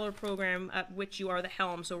stellar program at which you are the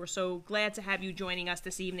helm. So we're so glad to have you joining us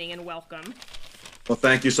this evening, and welcome. Well,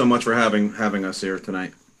 thank you so much for having us here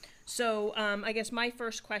tonight. So I guess my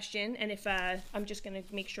first question, and if I'm just going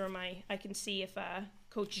to make sure I can see if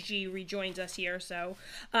Coach G rejoins us here. So,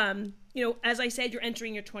 you know, as I said, you're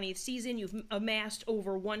entering your 20th season. You've amassed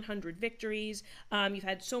over 100 victories. You've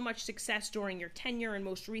had so much success during your tenure, and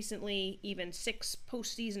most recently, even 6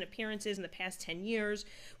 postseason appearances in the past 10 years.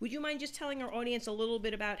 Would you mind just telling our audience a little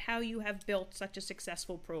bit about how you have built such a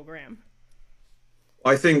successful program?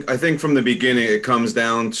 I think from the beginning it comes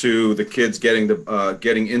down to the kids getting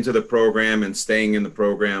into the program and staying in the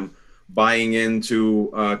program, buying into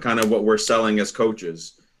kind of what we're selling as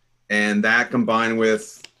coaches, and that combined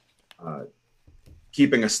with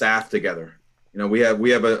keeping a staff together. You know, we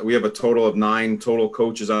have a total of 9 total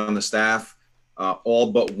coaches on the staff.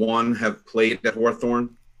 All but one have played at Hawthorne,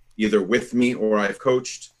 either with me or I've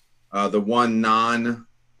coached. The one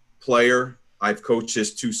non-player, I've coached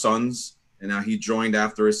his 2 sons. And now he joined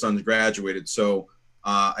after his sons graduated. So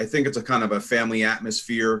I think it's a kind of a family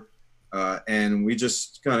atmosphere. And we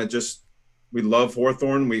just we love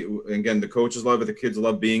Hawthorne. Again, the coaches love it. The kids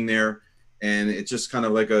love being there. And it's just kind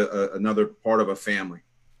of like another part of a family.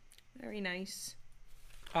 Very nice.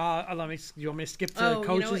 You want me to skip to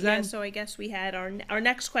coaches then? Yeah, so I guess we had our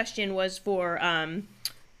next question was for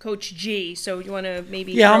Coach G. So you want to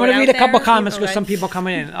maybe I'm going to read a couple there? comments because some people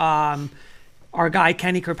coming in. Our guy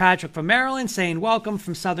Kenny Kirkpatrick from Maryland saying welcome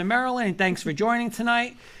from Southern Maryland and thanks for joining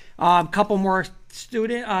tonight. A couple more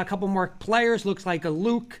players. Looks like a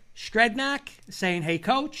Luke Strednak saying hey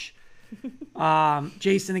coach.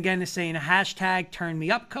 Jason again is saying a hashtag turn me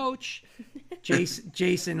up coach.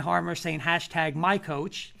 Jason Harmer saying hashtag my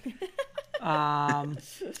coach.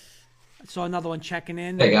 So another one checking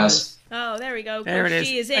in. Hey guys. Oh, there we go. There Coach it is.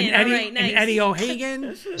 G is in. And All right, nice. And Eddie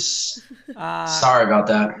O'Hagan. Sorry about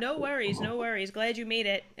that. No worries. Glad you made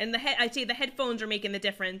it. And I see the headphones are making the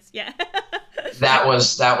difference. Yeah. That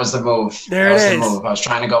was the move. There it is. The move. I was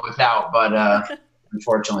trying to go without, but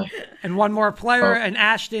unfortunately. And one more player, and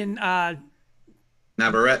Ashton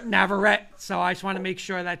Navarrete. So I just want to make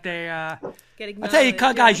sure that they. Getting I'll tell you,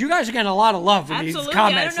 guys, you guys are getting a lot of love in these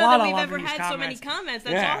comments. I don't know that we've ever had so many comments.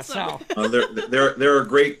 That's awesome. They're a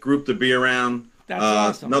great group to be around. That's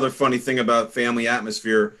awesome. Another funny thing about family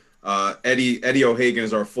atmosphere, Eddie O'Hagan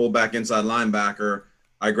is our fullback inside linebacker.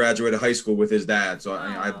 I graduated high school with his dad, so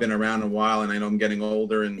I've been around a while, and I know I'm getting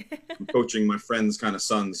older, and I'm coaching my friend's kind of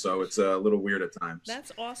son, so it's a little weird at times.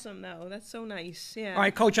 That's awesome, though. That's so nice. Yeah. All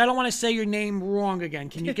right, Coach, I don't want to say your name wrong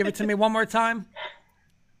again. Can you give it to me one more time?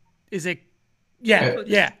 Is it?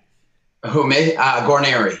 Yeah. Who, me?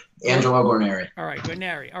 Gorneri. Angelo Gorneri. All right,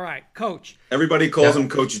 Gorneri. All right, Coach. Everybody calls him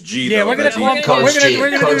Coach G. Yeah, we're gonna call him Coach G. We're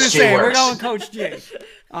gonna do the same. Works. We're going Coach G.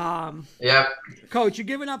 Yep. Coach, you're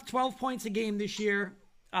giving up 12 points a game this year.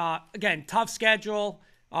 Again, tough schedule.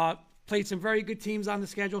 Played some very good teams on the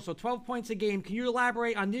schedule. So 12 points a game. Can you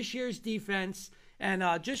elaborate on this year's defense and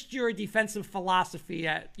just your defensive philosophy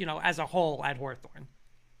as a whole at Hawthorne?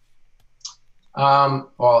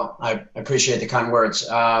 Well, I appreciate the kind words.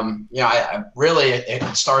 I really, it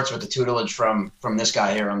starts with the tutelage from this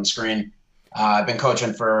guy here on the screen. I've been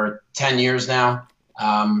coaching for 10 years now.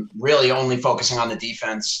 Really only focusing on the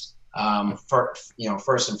defense.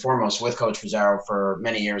 First and foremost with Coach Pizarro for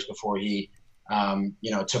many years before he,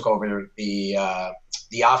 took over the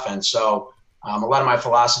offense. So a lot of my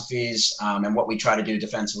philosophies and what we try to do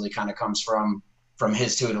defensively kind of comes from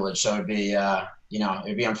his tutelage. So it'd be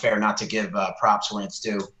unfair not to give props when it's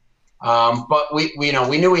due. But we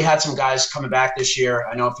knew we had some guys coming back this year.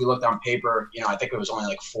 I know if you looked on paper, I think it was only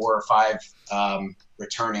like 4 or 5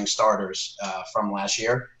 returning starters from last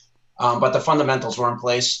year. But the fundamentals were in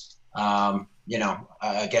place.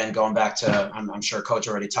 Again, going back to, I'm sure Coach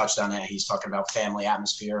already touched on it. He's talking about family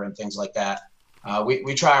atmosphere and things like that.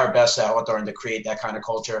 We try our best at Hawthorne to create that kind of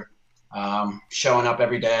culture. Showing up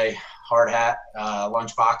every day, hard hat,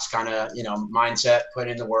 lunchbox kind of, mindset, put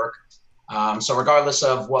in the work. So regardless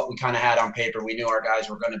of what we kind of had on paper, we knew our guys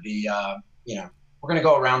were going to be, we're going to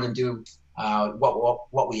go around and do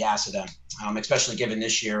what we asked of them, especially given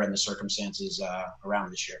this year and the circumstances around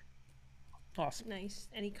this year. Awesome. Nice.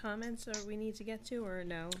 Any comments or we need to get to or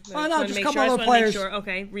no? No, just a couple other players.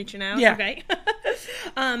 Okay, reaching out. Yeah. Okay.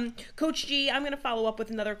 Coach G, I'm going to follow up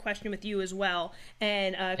with another question with you as well.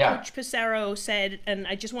 And Coach Pissarro said, and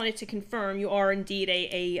I just wanted to confirm, you are indeed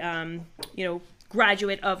a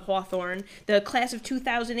graduate of Hawthorne, the class of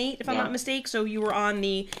 2008, if I'm not mistaken. So you were on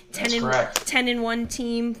the 10-1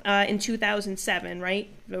 team in 2007,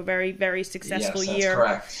 right? A very, very successful year.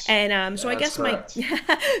 Correct. And so I guess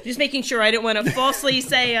just making sure I didn't want to falsely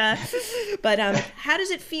say, but how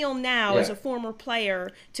does it feel now as a former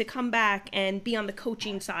player to come back and be on the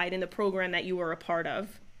coaching side in the program that you were a part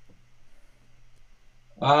of?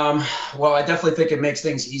 Well, I definitely think it makes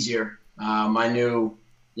things easier. I knew,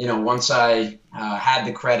 once I had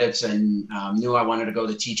the credits and knew I wanted to go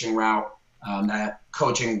the teaching route, that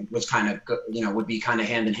coaching was kind of, would be kind of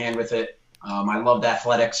hand in hand with it. I loved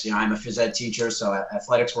athletics. I'm a phys ed teacher, so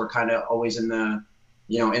athletics were kind of always in the,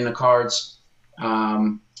 in the cards.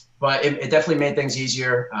 But it definitely made things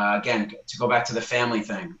easier. Again, to go back to the family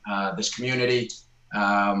thing, this community,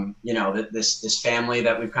 You know, this family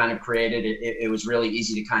that we've kind of created, it was really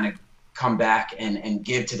easy to kind of come back and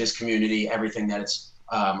give to this community everything that it's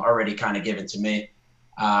already kind of given to me.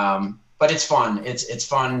 But it's fun. It's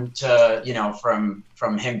fun to, you know, from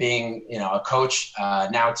him being, you know, a coach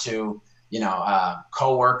now to, you know, a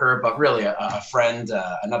coworker, but really a friend,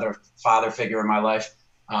 another father figure in my life.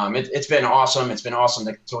 It's been awesome. It's been awesome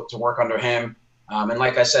to work under him. And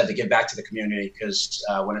like I said, to give back to the community, because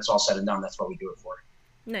when it's all said and done, that's what we do it for.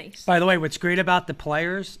 Nice. By the way, what's great about the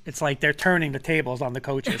players, it's like they're turning the tables on the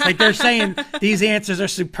coaches. Like they're saying these answers are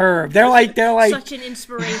superb. They're like such an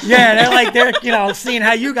inspiration. Yeah, they're you know, seeing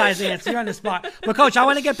how you guys answer. You're on the spot. But Coach, I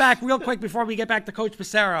want to get back real quick before we get back to Coach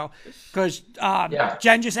Passero, because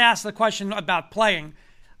Jen just asked the question about playing.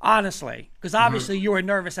 Honestly, because obviously you were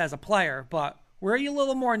nervous as a player, but were you a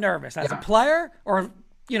little more nervous as a player, or,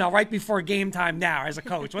 you know, right before game time now as a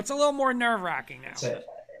coach? What's a little more nerve-wracking now?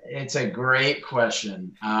 It's a great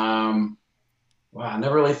question. Wow, I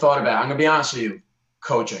never really thought about it. I'm going to be honest with you,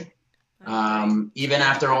 coaching. Even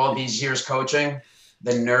after all these years coaching,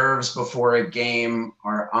 the nerves before a game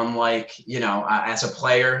are unlike, you know, as a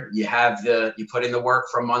player, you put in the work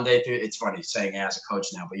from Monday through, it's funny saying as a coach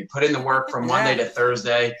now, but you put in the work from Monday to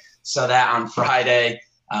Thursday so that on Friday,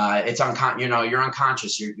 you know, you're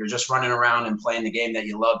unconscious. You're just running around and playing the game that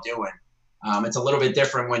you love doing. It's a little bit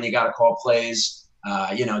different when you got to call plays.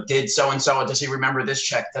 You know, did so-and-so, does he remember this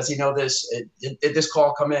check? Does he know this? Did this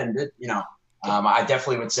call come in? You know, I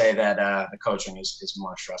definitely would say that the coaching is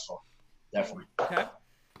more stressful. Definitely. Okay.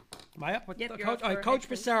 Am I up with Yep, Coach? All right, Coach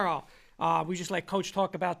Passero. We just let Coach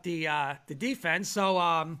talk about the defense.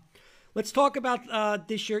 So let's talk about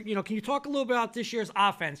this year. You know, can you talk a little bit about this year's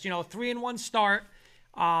offense? You know, 3-1 start.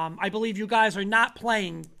 I believe you guys are not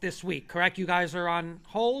playing this week, correct? You guys are on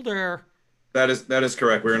hold, or? That is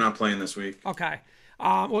correct. We're not playing this week. Okay.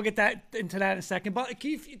 We'll get into that in a second. But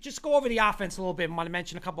can you just go over the offense a little bit? Want to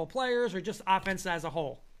mention a couple of players, or just offense as a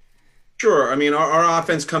whole? Sure. I mean, our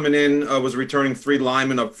offense coming in was returning 3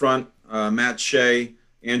 linemen up front: Matt Shea,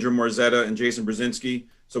 Andrew Morzetta, and Jason Brzezinski.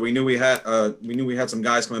 So we knew we had some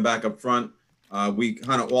guys coming back up front. We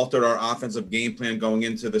kind of altered our offensive game plan going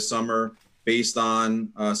into the summer based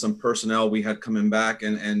on some personnel we had coming back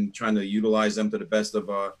and trying to utilize them to the best of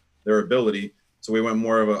their ability. So we went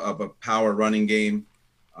more of a power running game.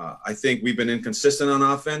 I think we've been inconsistent on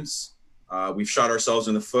offense. We've shot ourselves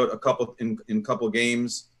in the foot in a couple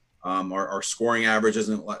games. Our scoring average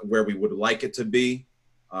isn't where we would like it to be.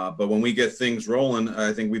 But when we get things rolling,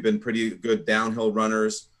 I think we've been pretty good downhill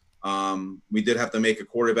runners. We did have to make a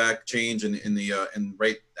quarterback change in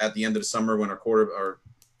right at the end of the summer when our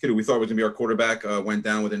kid who we thought was going to be our quarterback went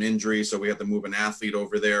down with an injury. So we had to move an athlete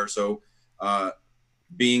over there. So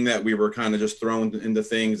being that we were kind of just thrown into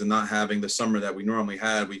things and not having the summer that we normally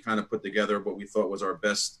had, we kind of put together what we thought was our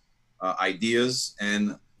best ideas.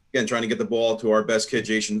 And again, trying to get the ball to our best kid,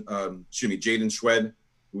 Jaden Schwed,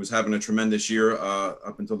 who was having a tremendous year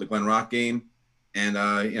up until the Glen Rock game. And,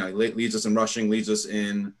 you know, he leads us in rushing, leads us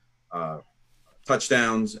in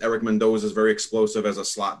touchdowns. Eric Mendoza is very explosive as a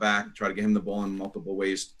slot back. Try to get him the ball in multiple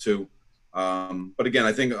ways too. But again,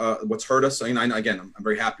 I think what's hurt us, I'm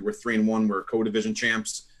very happy we're 3-1, we're co-division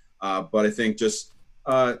champs. But I think just,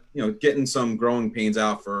 you know, getting some growing pains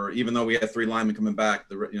out for, even though we had 3 linemen coming back,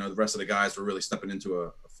 the rest of the guys were really stepping into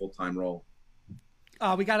a full-time role.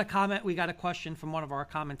 We got a question from one of our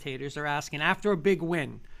commentators. They're asking, after a big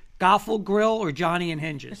win, Goffle Grill or Johnny and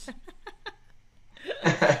Hinges?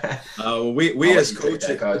 We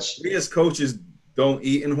as coaches don't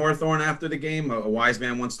eat in Hawthorne after the game. A wise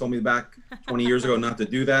man once told me back 20 years ago not to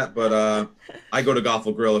do that, but I go to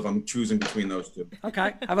Goffle Grill if I'm choosing between those two.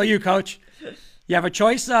 Okay. How about you, Coach? You have a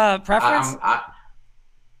choice, preference?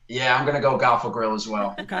 I'm going to go Goffle Grill as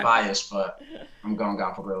well. Okay. Biased, but I'm going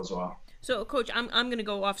Goffle Grill as well. So, Coach, I'm going to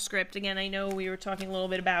go off script. Again, I know we were talking a little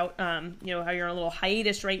bit about, you know, how you're on a little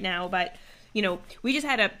hiatus right now, but, you know, we just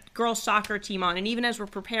had a girls soccer team on, and even as we're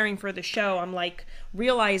preparing for the show, I'm like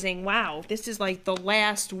realizing, wow, this is like the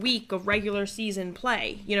last week of regular season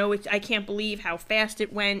play. You know, I can't believe how fast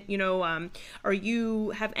it went. You know, are you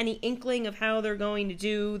have any inkling of how they're going to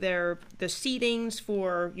do the seedings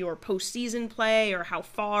for your postseason play, or how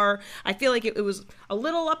far? I feel like it was a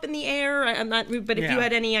little up in the air. I'm not, but if you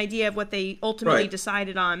had any idea of what they ultimately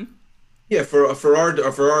decided on. Yeah, for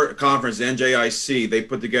our conference, the NJIC, they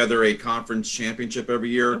put together a conference championship every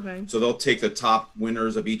year. Okay. So they'll take the top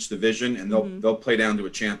winners of each division and they'll play down to a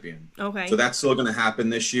champion. Okay. So that's still going to happen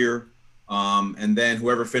this year. And then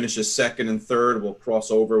whoever finishes second and third will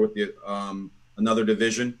cross over with the another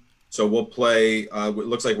division. So we'll play. It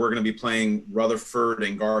looks like we're going to be playing Rutherford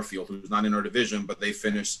and Garfield, who's not in our division, but they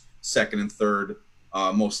finished second and third.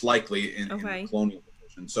 most likely in Okay. the Colonial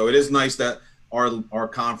Division. So it is nice that our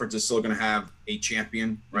conference is still going to have a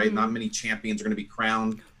champion, right? Not many champions are going to be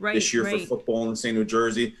crowned this year for football in St. New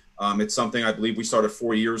Jersey. It's something I believe we started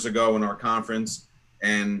 4 years ago in our conference,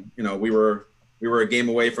 and we were a game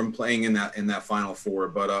away from playing in that Final Four,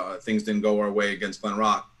 but things didn't go our way against Glen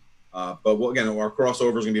Rock. But again, our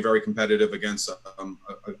crossover is going to be very competitive against,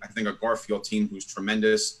 I think, a Garfield team who's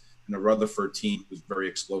tremendous and a Rutherford team who's very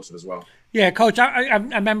explosive as well. Yeah, Coach, I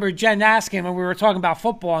remember Jen asking when we were talking about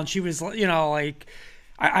football, and she was, like,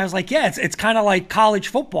 I was like, yeah, it's kind of like college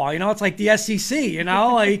football, it's like the SEC,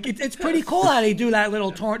 like it's pretty cool how they do that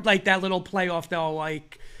little that little playoff though,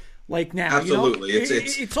 like now. Absolutely,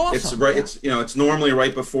 it's awesome. It's right. It's normally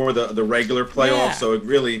right before the regular playoff, Yeah. so it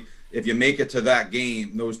really, if you make it to that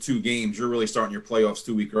game, those 2 games, you're really starting your playoffs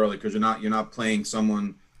 2 weeks early because you're not playing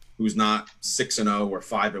someone who's not 6-0 or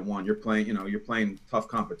 5-1. You're playing tough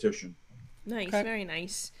competition. Nice, Okay. very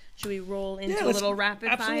nice. Should we roll into a let's- little rapid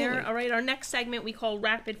absolutely. fire? All right, our next segment we call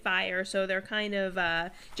rapid fire. So they're kind of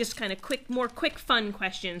more quick, fun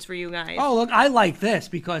questions for you guys. Oh, look, I like this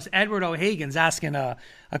because Edward O'Hagan's asking a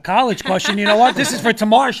college question. You know what? This is for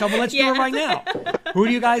tomorrow's show, but let's do it right now. Who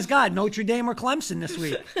do you guys got, Notre Dame or Clemson this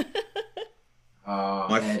week?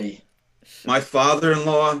 Eddie. My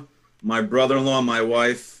father-in-law, my brother-in-law, my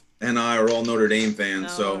wife, and I are all Notre Dame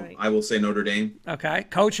fans, so right. I will say Notre Dame. Okay.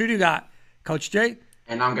 Coach, who do you got? Coach J?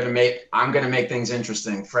 And I'm gonna make things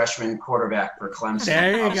interesting. Freshman quarterback for Clemson.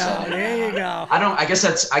 There you go. Upset. There you go. I guess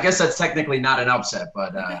that's technically not an upset,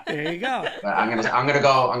 but There you go. I'm gonna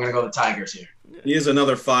go the Tigers here. He is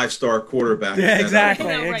another 5-star quarterback. Yeah, exactly.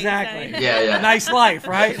 I know, right, Exactly. Yeah. Nice life,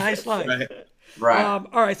 right? Nice life. Right.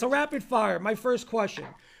 All right, so rapid fire. My first question.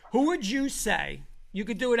 Who would you say, you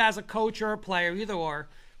could do it as a coach or a player, either or,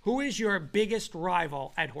 who is your biggest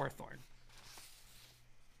rival at Hawthorne?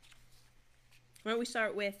 Why don't we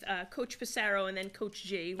start with Coach Passaro and then Coach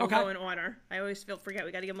G? We'll Okay. go in order. I always forget.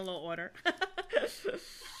 We got to give them a little order.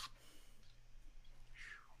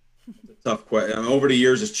 Tough question. Over the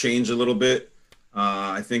years, it's changed a little bit.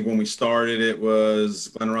 I think when we started, it was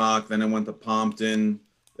Glen Rock, then it went to Pompton,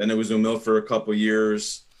 then it was New Milford a couple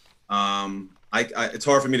years. It's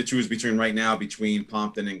hard for me to choose between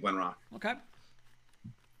Pompton and Glen Rock. Okay.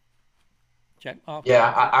 Check. Oh, Yeah,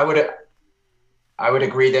 I would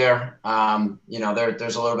agree there.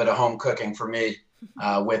 There's a little bit of home cooking for me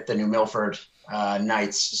with the New Milford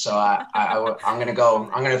Knights, so I'm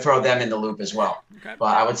gonna throw them in the loop as well. Okay.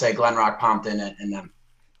 But I would say Glen Rock, Pompton, and them.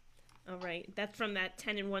 All right, that's from that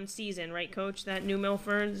 10-1 season, right, Coach? That New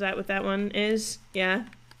Milford, is that what that one is? Yeah.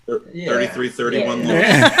 33-31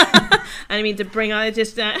 Yeah. loss. I didn't mean to bring on it.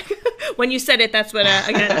 Just when you said it, that's what.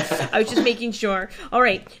 Again, I was just making sure. All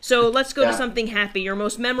right, so let's go to something happy. Your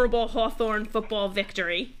most memorable Hawthorne football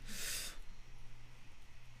victory.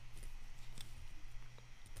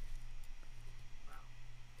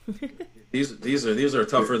 These are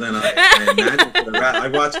tougher than I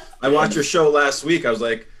imagined. I watched your show last week. I was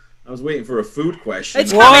waiting for a food question.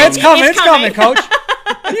 It's well, coming. it's coming. It's It's coming, Coach.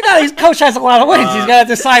 His coach has a lot of wins. He's got to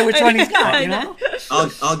decide which one he's got. You know.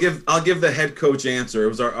 I'll give the head coach answer. It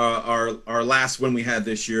was our last win we had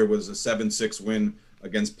this year was a 7-6 win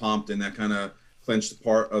against Pompton that kind of clinched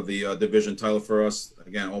part of the division title for us.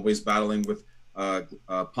 Again, always battling with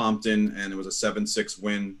Pompton, and it was a 7-6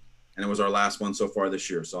 win, and it was our last one so far this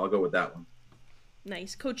year. So I'll go with that one.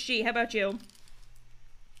 Nice, Coach G. How about you?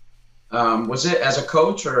 Was it as a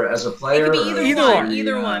coach or as a player? It could be either Either one. one.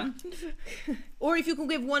 Either one. Or if you can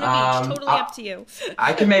give one of each, totally up to you.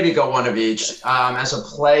 I can maybe go one of each. As a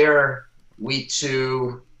player, week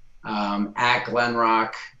 2 at Glen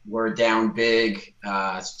Rock, we're down big.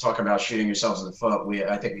 Talk about shooting yourselves in the foot.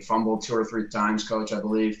 I think we fumbled 2 or 3 times, Coach, I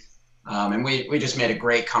believe. And we just made a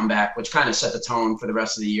great comeback, which kind of set the tone for the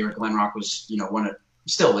rest of the year. Glen Rock was,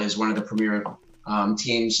 still is one of the premier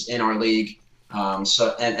teams in our league.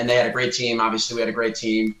 So they had a great team. Obviously, we had a great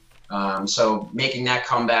team. So making that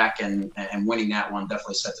comeback and winning that one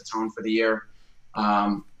definitely set the tone for the year.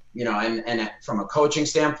 And from a coaching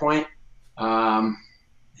standpoint,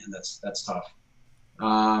 that's tough.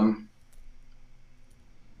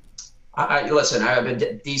 Listen, I've been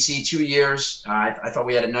DC 2 years. I thought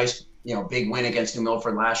we had a nice, big win against New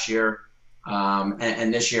Milford last year.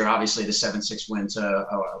 And this year, obviously, the 7-6 win to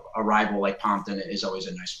a rival like Pompton is always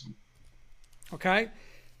a nice one. Okay.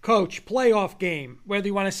 Coach, playoff game. Whether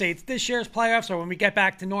you want to say it's this year's playoffs or when we get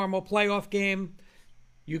back to normal playoff game,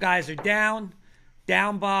 you guys are down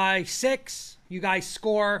by 6. You guys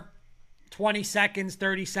score 20 seconds,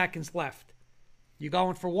 30 seconds left. You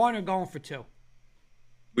going for 1 or going for 2?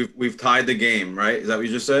 We've tied the game, right? Is that what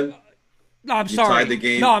you just said? No, I'm You sorry. tied the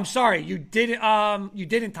game. No, I'm sorry. You didn't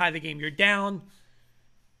tie the game. You're down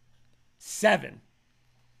 7.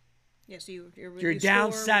 Yeah, so You're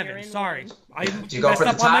down 7. Sorry. Do you go for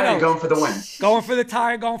the tie or you going for the win? Going for the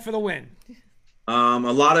tie, going for the win. A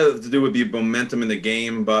lot of it to do with the momentum in the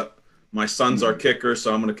game, but my son's our kicker,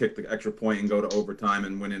 so I'm going to kick the extra point and go to overtime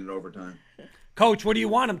and win it in overtime. Coach, what do you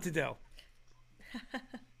want him to do?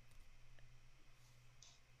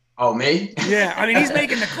 Oh, me? Yeah, I mean, he's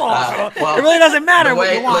making the call. So well, it really doesn't matter the what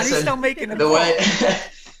way- you want. listen, He's still making the call.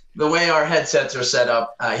 The way our headsets are set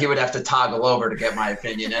up, he would have to toggle over to get my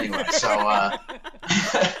opinion anyway. So,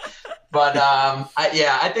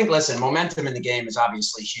 I think, listen, momentum in the game is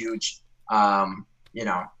obviously huge. Coming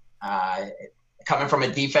from a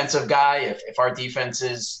defensive guy, if our defense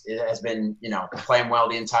has been, playing well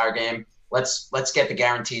the entire game, let's get the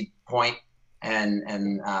guaranteed point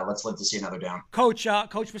and let's live to see another down. Coach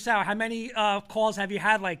Passau, how many calls have you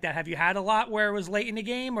had like that? Have you had a lot where it was late in the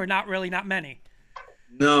game, or not many?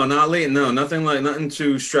 No, not late. No, nothing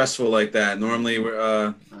too stressful like that. Normally,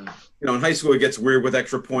 we're, in high school it gets weird with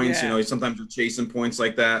extra points. Yeah. Sometimes you're chasing points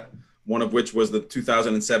like that. One of which was the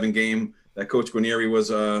 2007 game that Coach Guarnieri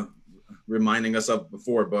was reminding us of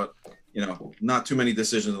before. But not too many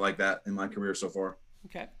decisions like that in my career so far.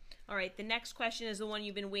 Okay. All right, the next question is the one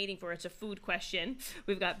you've been waiting for. It's a food question.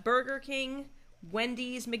 We've got Burger King,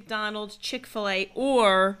 Wendy's, McDonald's, Chick-fil-A,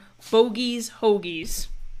 or Bogey's Hoagies.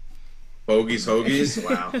 Bogey's Hoagies,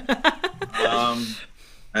 wow.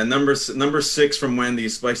 And number 6 from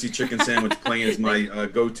Wendy's, spicy chicken sandwich, plain is my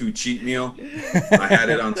go-to cheat meal. I had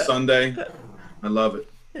it on Sunday. I love it.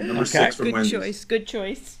 Number 6 from Wendy's. Good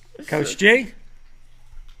choice. Coach G?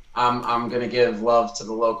 I'm gonna give love to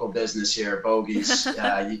the local business here, Bogey's.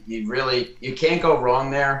 You can't go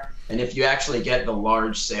wrong there. And if you actually get the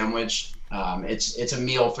large sandwich, it's a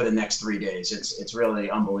meal for the next 3 days. It's really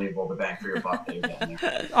unbelievable the bang for your buck that you're getting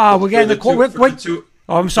there. We're getting the call.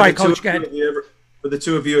 Oh, I'm sorry, Coach. Go ahead. For the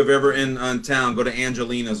two of you, if ever in town, go to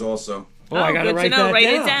Angelina's also. Oh, I gotta write that Write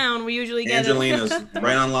down. it down. We usually get Angelina's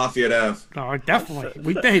right on Lafayette Ave. Oh,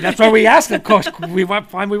 definitely. That's why we asked it, Coach. We want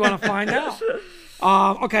to find out.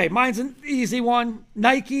 Okay, mine's an easy one.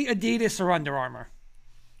 Nike, Adidas, or Under Armour?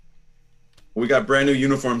 We got brand new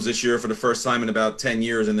uniforms this year for the first time in about 10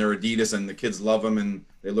 years, and they're Adidas, and the kids love them, and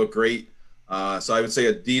they look great. So I would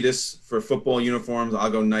say Adidas for football uniforms.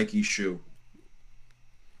 I'll go Nike shoe.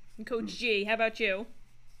 Coach G, how about you?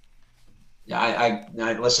 Yeah,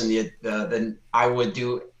 I listen. I would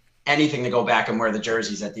do anything to go back and wear the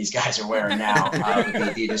jerseys that these guys are wearing now with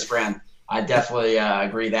the Adidas brand. I definitely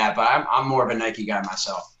agree that, but I'm more of a Nike guy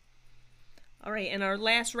myself. All right, and our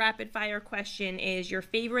last rapid fire question is your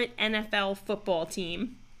favorite NFL football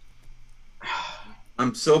team.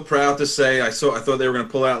 I'm so proud to say I thought they were going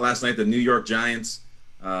to pull out last night the New York Giants.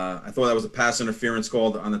 I thought that was a pass interference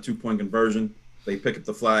called on the 2-point conversion. They pick up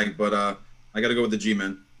the flag, but I got to go with the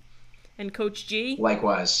G-men. And Coach G?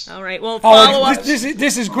 Likewise. All right, well, follow up.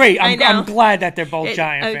 This is great. I'm glad that they're both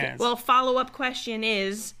Giant fans. Well, follow-up question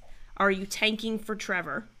is, are you tanking for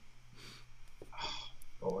Trevor?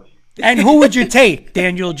 Boy. And who would you take,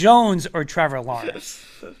 Daniel Jones or Trevor Lawrence?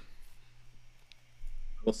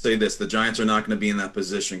 We'll say this: the Giants are not going to be in that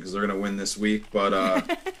position because they're going to win this week. But I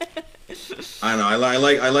don't know. I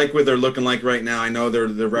like what they're looking like right now. I know their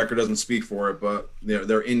record doesn't speak for it, but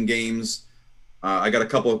they're in games. I got a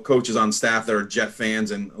couple of coaches on staff that are Jet fans,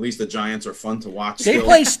 and at least the Giants are fun to watch. They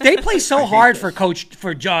play so hard for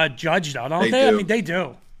Judge though, don't they? I mean, they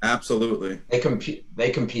do. Absolutely. They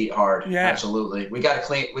compete hard. Yeah. Absolutely. We got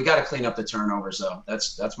to clean up the turnovers though.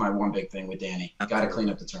 That's my one big thing with Danny. Got to clean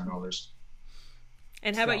up the turnovers.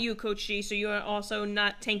 And how about you, Coach G? So you're also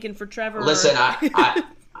not tanking for Trevor? Listen, I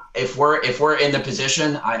if we're in the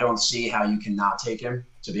position, I don't see how you cannot take him,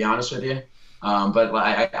 to be honest with you. But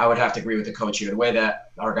I would have to agree with the coach here. The way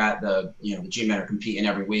that the G-men are competing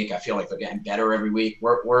every week, I feel like they're getting better every week.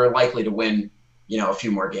 We're likely to win, a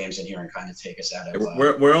few more games in here and kind of take us out of.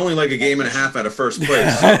 We're only like a game and a half out of first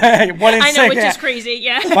place. So. I know, which is crazy.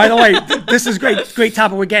 Yeah. By the way, this is great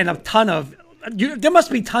topic. We're getting a ton of. There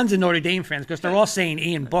must be tons of Notre Dame fans because they're all saying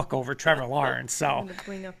Ian Book over Trevor Lawrence. So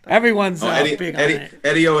everyone's big on it.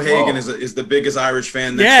 Eddie O'Hagan is the biggest Irish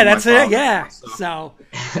fan. That's it. Yeah. So,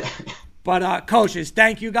 but coaches,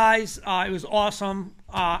 thank you guys. It was awesome.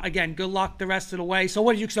 Again, good luck the rest of the way.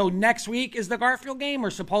 So So next week is the Garfield game,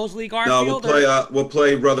 or supposedly Garfield? No, we'll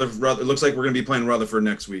play Rutherford. It looks like we're going to be playing Rutherford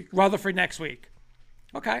next week. Rutherford next week.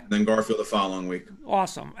 Okay. Then Garfield the following week.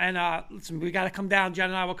 Awesome. And listen, we got to come down. Jen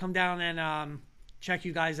and I will come down and check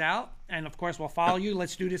you guys out. And, of course, we'll follow you.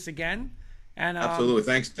 Let's do this again. And Absolutely.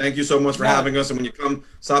 Thank you so much for having us. And when you come,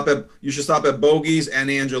 you should stop at Bogey's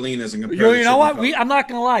and Angelina's and compare. You know what? I'm not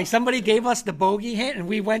gonna lie. Somebody gave us the Bogey hint, and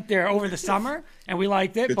we went there over the summer, and we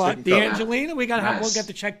liked it. Good but the cutlet. Angelina, we'll get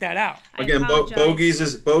to check that out. Again, Bogey's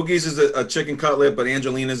is a chicken cutlet, but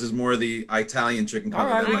Angelina's is more the Italian chicken All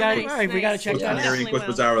cutlet. right, we got to check that out. Which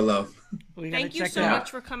was our love. Thank you so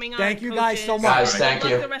much for coming on. Thank you guys so much. Guys, thank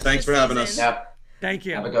you. Thanks for having us. Yep. Thank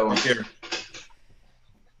you. Have a good one. Here.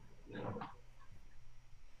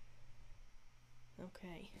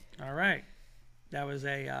 Okay. All right. That was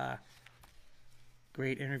a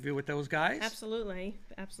great interview with those guys. Absolutely.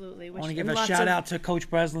 I want to give a shout out to Coach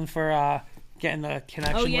Breslin for getting the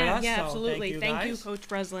connection with us. Yeah, so absolutely. Thank you, Coach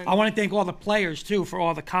Breslin. I want to thank all the players, too, for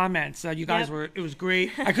all the comments. You guys it was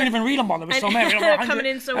great. I couldn't even read them all. There were so many. Coming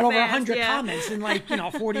in so fast. Over 100 comments in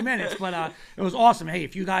 40 minutes. But it was awesome. Hey,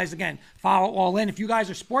 if you guys, again, follow All In. If you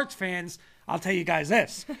guys are sports fans, I'll tell you guys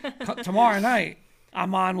this. Tomorrow night,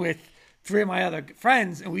 I'm on with 3 of my other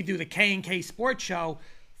friends, and we do the K&K Sports Show.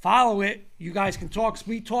 Follow it. You guys can talk.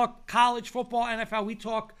 We talk college football, NFL. We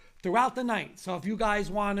talk throughout the night. So if you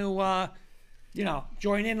guys want to,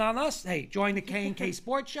 join in on us, hey, join the K&K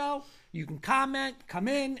Sports Show. You can comment, come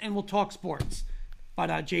in, and we'll talk sports. But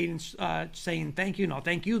Jaden's saying thank you. No,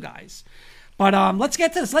 thank you guys. But let's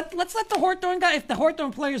get to this. Let's let the Hawthorne guy, if the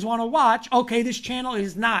Hawthorne players want to watch, okay, this channel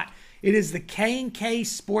is not. It is the K&K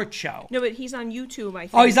Sports Show. No, but he's on YouTube, I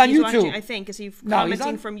think. Oh, he's on YouTube. Watching, I think. Is he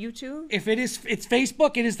commenting from YouTube? If it's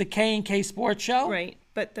Facebook, it is the K&K Sports Show. Right.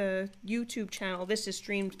 But the YouTube channel, this is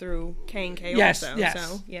streamed through K&K also. Yes.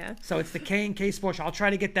 So, yeah. So it's the K&K Sports Show. I'll try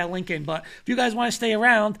to get that link in. But if you guys want to stay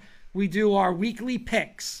around, we do our weekly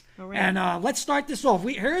picks. All right. And let's start this off.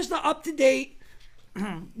 Here's the up-to-date.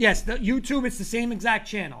 Yes, the YouTube, it's the same exact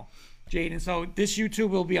channel, Jaden. So this YouTube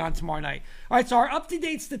will be on tomorrow night. All right, so our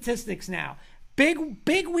up-to-date statistics now.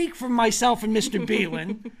 Big week for myself and Mr.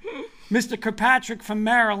 Beelan. Mr. Kirkpatrick from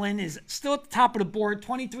Maryland is still at the top of the board,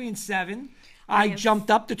 23-7. I jumped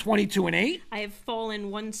up to 22-8. I have fallen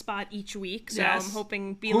one spot each week, so yes. I'm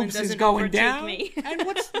hoping Beelan Hoops doesn't is going overtake down. me. And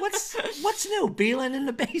what's new? Beelan in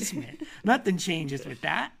the basement. Nothing changes with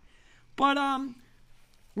that. But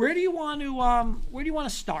where do you want to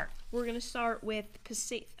start? We're going to start with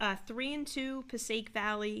 3-2 Passaic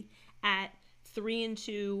Valley at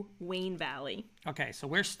 3-2 Wayne Valley. Okay, so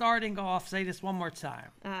we're starting off. Say this one more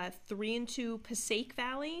time. 3-2 Passaic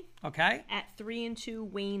Valley. Okay. At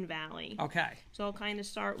 3-2 Wayne Valley. Okay. So I'll kind of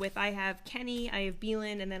start with I have Kenny, I have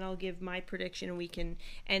Beelan, and then I'll give my prediction, and we can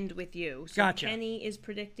end with you. So gotcha. Kenny is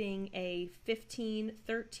predicting a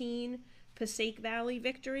 15-13 Passaic Valley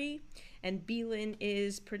victory, and Beelan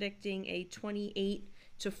is predicting a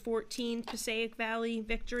 28-14 Passaic Valley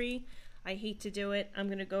victory. I hate to do it. I'm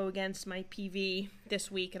going to go against my PV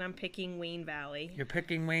this week, and I'm picking Wayne Valley. You're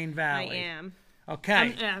picking Wayne Valley. I am.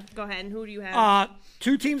 Okay. Go ahead. And who do you have?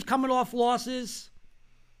 2 teams coming off losses.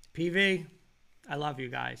 PV, I love you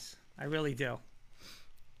guys. I really do.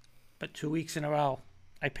 But 2 weeks in a row,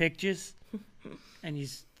 I picked you, and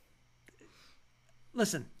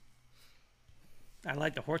listen. I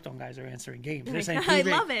like the Hawthorne guys are answering games. They're saying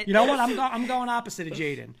PV. I love it. You know what? I'm going opposite of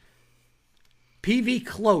Jaden. PV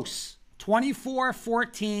close.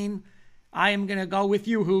 24-14. I am going to go with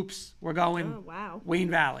you, Hoops. We're going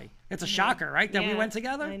Wayne Valley. It's a shocker, right, that we went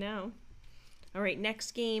together? I know. All right,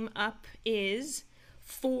 next game up is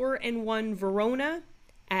 4-1 Verona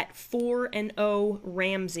at 4-0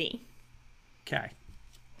 Ramsey. Okay.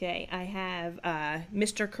 Okay, I have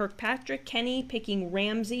Mr. Kirkpatrick, Kenny, picking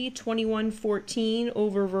Ramsey 21-14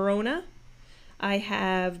 over Verona. I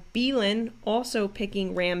have Beelan also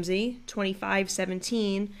picking Ramsey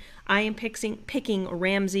 25-17. I am picking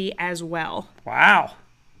Ramsey as well. Wow.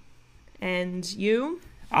 And you?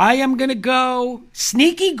 I am gonna go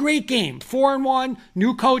sneaky great game. 4-1.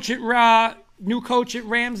 New coach at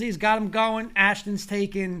Ramsey's got him going. Ashton's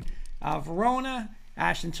taking Verona.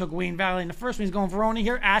 Ashton took Wayne Valley in the first one. He's going Verona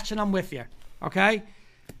here. Ashton, I'm with you. Okay.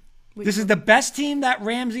 This is the best team that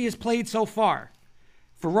Ramsey has played so far.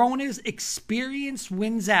 Verona's experience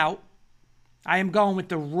wins out. I am going with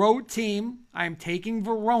the road team. I am taking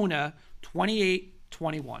Verona 28-21.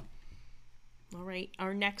 All right.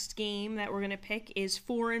 Our next game that we're going to pick is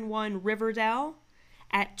 4-1 Riverdale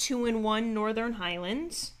at 2-1 Northern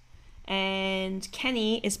Highlands. And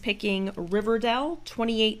Kenny is picking Riverdale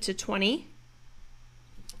 28-20.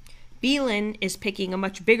 Beelan is picking a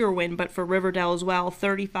much bigger win, but for Riverdale as well,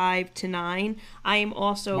 35-9. I am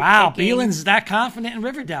also Beelan's that confident in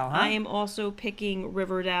Riverdale, huh? I am also picking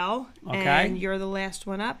Riverdale. Okay. And you're the last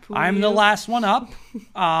one up. I'm the last one up.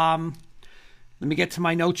 Let me get to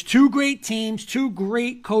my notes. 2 great teams, 2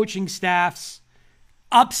 great coaching staffs.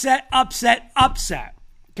 Upset, upset, upset.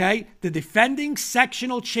 Okay? The defending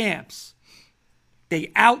sectional champs, they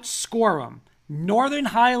outscore them. Northern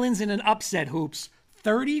Highlands in an upset, Hoops,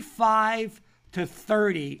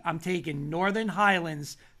 35-30. I'm taking Northern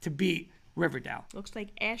Highlands to beat Riverdale. Looks like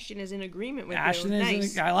Ashton is in agreement with Ashton you.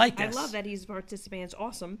 is I like this. I love that he's participating. It's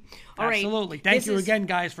awesome. All right. Absolutely. Thank you again,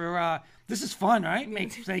 guys, for this is fun, right?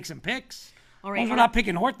 Make some picks. All right. We're not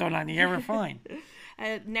picking Hawthorne on the air, we're fine.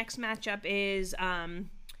 Next matchup is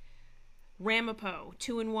Ramapo,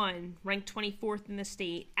 2-1, ranked 24th in the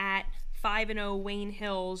state, at 5-0 Wayne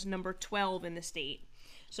Hills, number 12 in the state.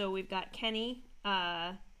 So we've got Kenny.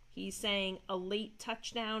 He's saying a late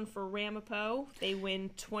touchdown for Ramapo. They win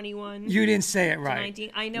 21. You didn't say it right.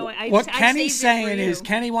 19. I know. What Kenny's saying is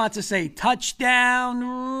Kenny wants to say touchdown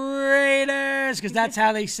Raiders because that's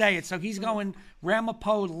how they say it. So he's going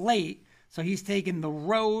Ramapo late. So he's taking the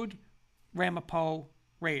road Ramapo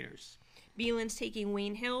Raiders. Beelan's taking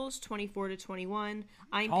Wayne Hills, 24-21.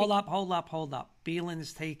 Hold up.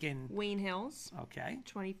 Beelan's taking Wayne Hills. Okay.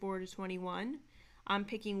 24-21. I'm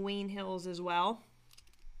picking Wayne Hills as well.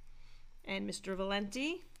 And Mr.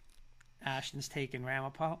 Valenti. Ashton's taking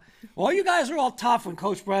Ramapo. Well, you guys are all tough when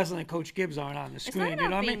Coach Breslin and Coach Gibbs aren't on the screen. You know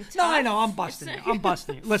what I mean? Tough. No, I know. I'm busting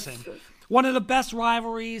you. Listen, one of the best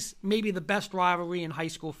rivalries, maybe the best rivalry in high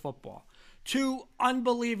school football. Two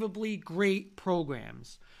unbelievably great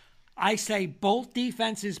programs. I say both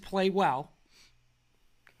defenses play well,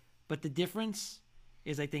 but the difference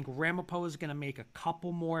is I think Ramapo is going to make a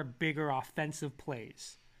couple more bigger offensive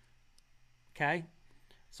plays. Okay?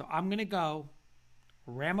 So I'm going to go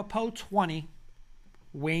Ramapo 20,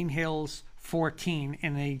 Wayne Hills 14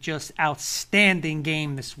 in a just outstanding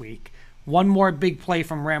game this week. One more big play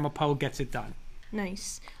from Ramapo gets it done.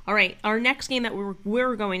 Nice. All right. Our next game that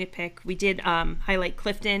we're going to pick, we did highlight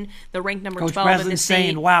Clifton, the ranked number Coach 12 in the Breslin's state.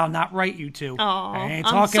 saying, wow, not right, you two. Oh, I ain't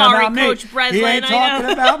I'm talking sorry, about me. Coach Breslin. He ain't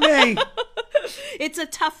talking about me. It's a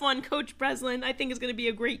tough one, Coach Breslin. I think it's going to be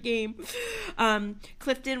a great game.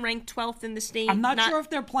 Clifton ranked 12th in the state. I'm not sure if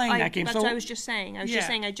they're playing that game. That's what I was just saying.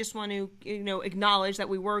 I just want to acknowledge that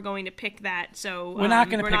we were going to pick that. So we're not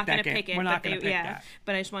going to pick that game. Game. We're not going to pick that.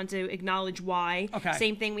 But I just wanted to acknowledge why. Okay.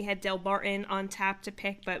 Same thing. We had Del Barton on tap to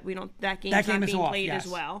pick, but we don't. That game's not being played as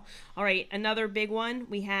well. All right. Another big one.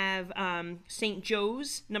 We have St.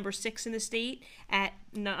 Joe's, number 6 in the state, at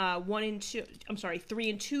 1-2. I'm sorry,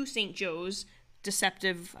 3-2 St. Joe's.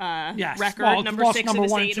 Deceptive record, well, number 6 number in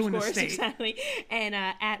the 1 state, and 2 of in the course, state. exactly. And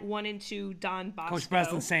at 1-2 Don Bosco. Coach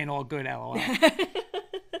Breslin's saying all good, LOL.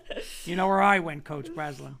 You know where I went, Coach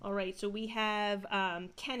Breslin. All right, so we have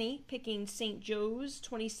Kenny picking St. Joe's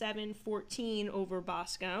 27-14 over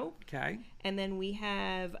Bosco. Okay. And then we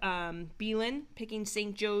have Beelan picking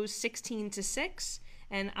St. Joe's 16-6,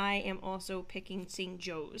 and I am also picking St.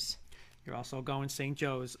 Joe's. You're also going St.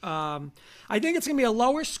 Joe's. I think it's going to be a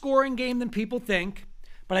lower scoring game than people think,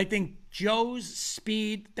 but I think Joe's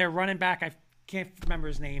speed, their running back, I can't remember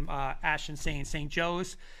his name, Ashton saying St.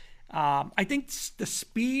 Joe's. I think the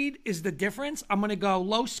speed is the difference. I'm going to go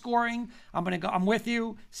low scoring. I'm with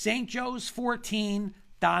you. St. Joe's 14,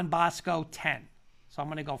 Don Bosco 10. So I'm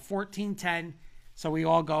going to go 14-10. So we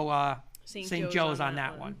all go St. Joe's on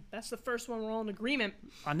that one. That's the first one we're all in agreement.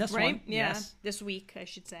 On this right? one, Yeah, yes. This week, I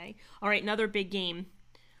should say. All right, another big game.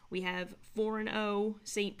 We have 4-0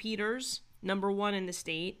 St. Peter's, number 1 in the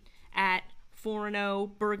state, at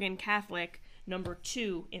 4-0 Bergen Catholic, number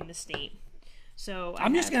 2 in the state. So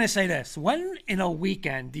I'm just going to say this. When in a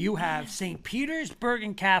weekend do you have St. Peter's,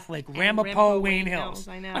 Bergen Catholic, Ramapo, Wayne Hills?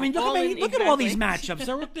 I know. I mean, look at all these matchups.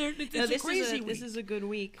 It's a crazy week. This is a good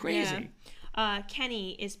week. Crazy. Yeah.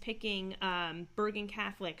 Kenny is picking Bergen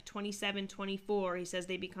Catholic 27-24. He says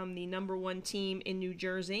they become the number 1 team in New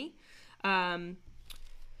Jersey. Beelan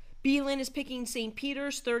is picking St.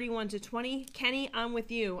 Peter's 31-20. Kenny, I'm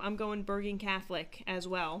with you. I'm going Bergen Catholic as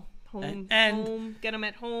well. Home, get them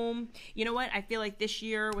at home. You know what? I feel like this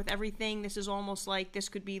year with everything, this is almost like this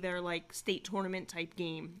could be their like state tournament type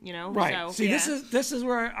game. You know, right? So, see, this is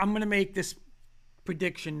where I'm going to make this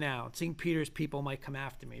prediction now. St. Peter's people might come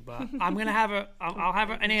after me, but I'm going to have I'll have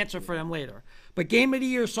an answer for them later. But game of the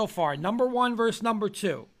year so far, number 1 versus number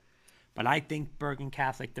 2. But I think Bergen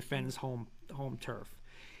Catholic defends home turf.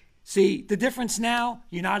 See, the difference now,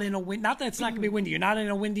 you're not in a wind. Not that it's not going to be windy. You're not in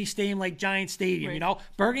a windy stadium like Giant Stadium, right. You know.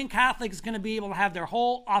 Bergen Catholic is going to be able to have their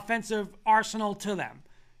whole offensive arsenal to them.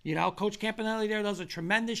 You know, Coach Campanelli there does a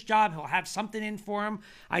tremendous job. He'll have something in for him.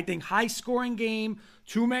 I think high-scoring game,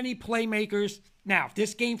 too many playmakers. Now, if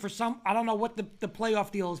this game for some, I don't know what the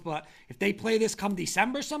playoff deal is, but if they play this come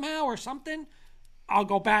December somehow or something, I'll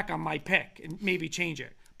go back on my pick and maybe change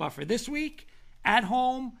it. But for this week, at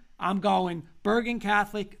home, I'm going Bergen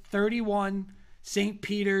Catholic 31, St.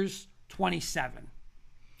 Peter's 27.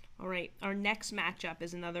 All right, our next matchup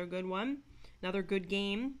is another good one, another good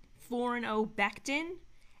game. 4-0 Beckton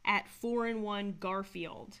at 4-1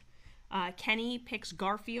 Garfield. Kenny picks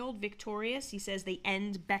Garfield victorious. He says they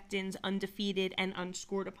end Beckton's undefeated and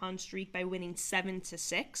unscored upon streak by winning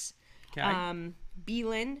 7-6. Okay.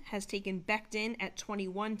 Beelan has taken Beckton at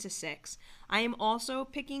 21-6. I am also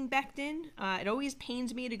picking Beckton. It always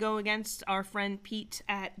pains me to go against our friend Pete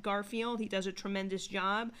at Garfield. He does a tremendous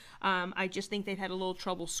job. I just think they've had a little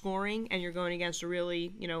trouble scoring, and you're going against a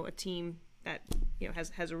really, a team that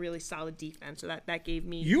has a really solid defense. So that gave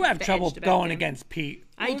me. You have the trouble edge to going Beckton. against Pete.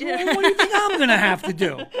 I do. What do you think I'm gonna have to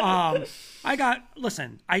do?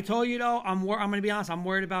 Listen. I told you though. I'm gonna be honest. I'm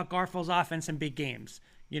worried about Garfield's offense in big games.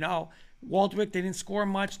 Waldwick, they didn't score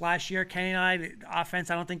much last year. Kenny and I, the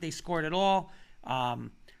offense, I don't think they scored at all.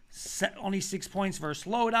 Only 6 points versus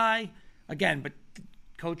Lodi. Again, but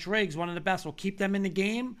Coach Riggs, one of the best, will keep them in the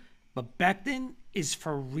game. But Beckton is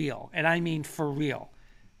for real, and I mean for real.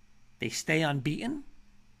 They stay unbeaten.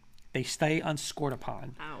 They stay unscored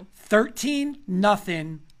upon. Wow.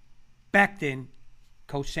 13-0 Beckton.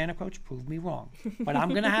 Coach Santa Coach proved me wrong. But I'm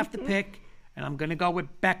going to have to pick, and I'm going to go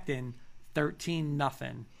with Beckton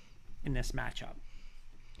 13-0 in this matchup.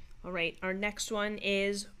 All right, our next one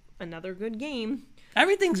is another good game.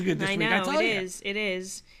 Everything's good this week, I tell you. It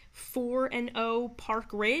is. 4-0 Park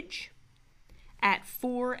Ridge at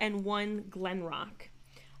 4-1 Glenrock.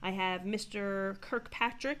 I have Mr.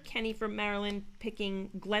 Kirkpatrick, Kenny from Maryland, picking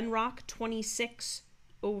Glenrock 26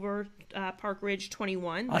 over Park Ridge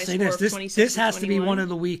 21. I'll say this has to be one of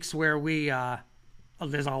the weeks where we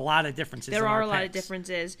there's a lot of differences. There are a lot of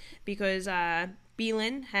differences because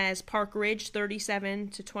Beelan has Park Ridge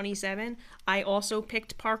 37-27. I also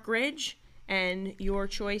picked Park Ridge, and your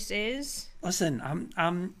choice is? Listen,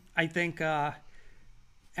 I think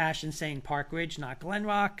Ashton's saying Park Ridge, not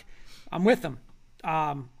Glenrock. I'm with him.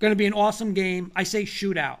 Going to be an awesome game. I say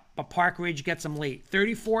shootout, but Park Ridge gets them late.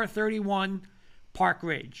 34-31, Park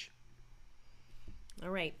Ridge. All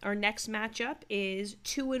right. Our next matchup is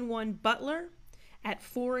 2-1 Butler at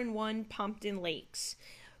 4-1 Pompton Lakes.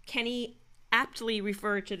 Kenny aptly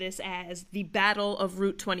referred to this as the Battle of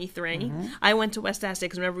Route 23. Mm-hmm. I went to West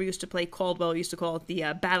Essex. Whenever we used to play Caldwell, we used to call it the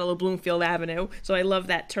Battle of Bloomfield Avenue. So I love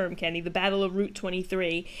that term, Kenny, the Battle of Route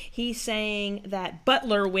 23. He's saying that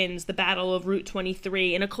Butler wins the Battle of Route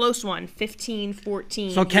 23 in a close one,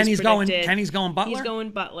 15-14. So Kenny's going Butler? He's going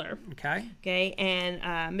Butler. Okay. Okay, and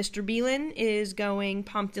Mr. Beelan is going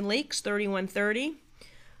Pompton Lakes, 31-30.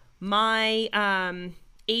 My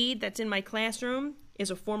aide that's in my classroom is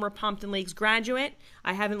a former Pompton Lakes graduate.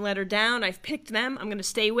 I haven't let her down. I've picked them. I'm going to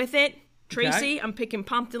stay with it. Tracy, I'm picking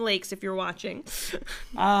Pompton Lakes if you're watching.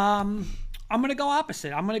 I'm going to go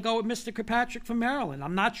opposite. I'm going to go with Mr. Kirkpatrick from Maryland.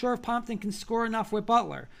 I'm not sure if Pompton can score enough with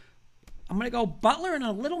Butler. I'm going to go Butler in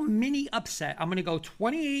a little mini upset. I'm going to go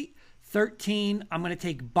 28-13. I'm going to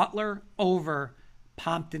take Butler over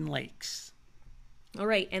Pompton Lakes. All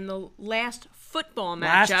right, and the last football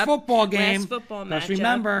matchup. Last football game. Last football Let's matchup.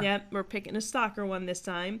 remember. Yep, we're picking a soccer one this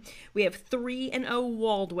time. We have 3-0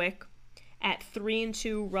 Waldwick at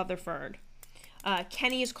 3-2 Rutherford.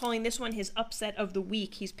 Kenny is calling this one his upset of the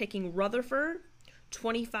week. He's picking Rutherford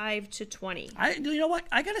 25-20. You know what?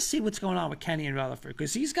 I got to see what's going on with Kenny and Rutherford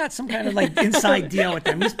because he's got some kind of inside deal with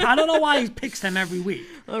them. I don't know why he picks them every week.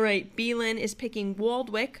 All right, Beelan is picking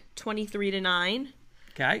Waldwick 23-9.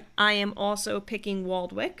 Okay. I am also picking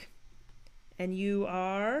Waldwick. And you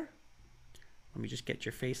are? Let me just get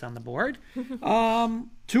your face on the board.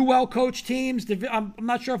 Two well-coached teams. I'm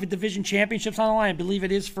not sure if a division championship's on the line. I believe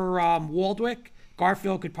it is for Waldwick.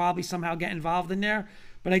 Garfield could probably somehow get involved in there.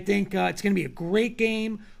 But I think it's going to be a great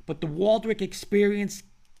game. But the Waldwick experience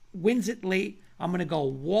wins it late. I'm going to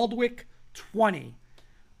go Waldwick 20,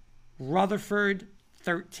 Rutherford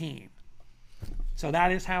 13. So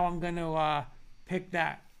that is how I'm going to pick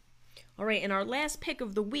that. All right, and our last pick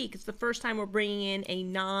of the week, it's the first time we're bringing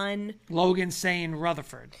in Logan saying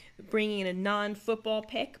Rutherford. Bringing in a non-football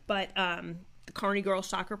pick, but the Kearney Girls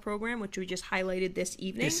Soccer Program, which we just highlighted this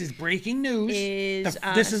evening. This is breaking news.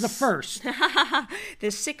 This is a first. The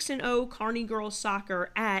 6-0 Kearney Girls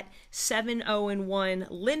Soccer at 7-0-1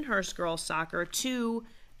 Lyndhurst Girls Soccer, two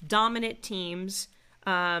dominant teams.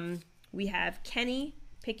 We have Kenny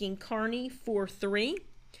picking Kearney 4-3.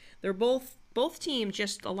 They're both teams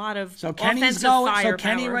just a lot of offensive firepower. So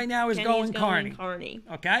Kenny right now is going Kearney.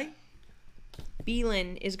 Okay.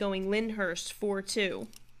 Beelan is going Lyndhurst 4-2.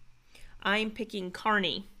 I'm picking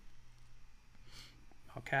Kearney.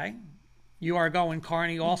 Okay. You are going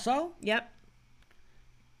Kearney also? Yep.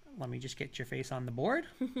 Let me just get your face on the board.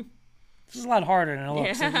 This is a lot harder than it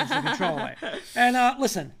looks to control it. And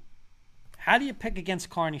listen, how do you pick against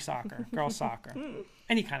Kearney soccer, girls soccer?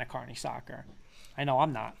 Any kind of Kearney soccer. I know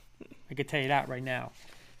I'm not. I can tell you that right now.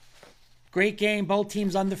 Great game. Both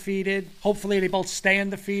teams undefeated. Hopefully they both stay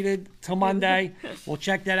undefeated till Monday. We'll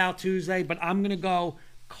check that out Tuesday. But I'm going to go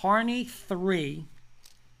Kearney 3,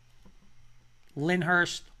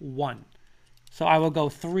 Lyndhurst 1. So I will go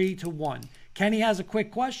 3-1. Kenny has a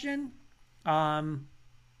quick question. So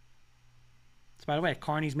by the way,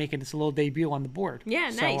 Kearney's making its little debut on the board. Yeah,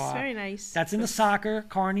 nice. So, very nice. That's in the soccer.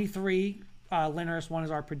 Kearney 3, Lyndhurst 1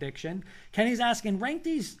 is our prediction. Kenny's asking, rank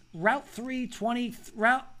these Route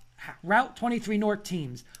 23 North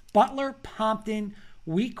teams. Butler, Pompton,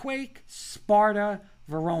 Weequahic, Sparta,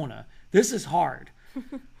 Verona. This is hard.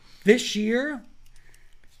 This year,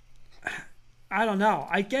 I don't know.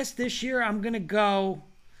 I guess this year I'm going to go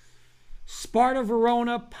Sparta,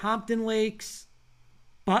 Verona, Pompton Lakes,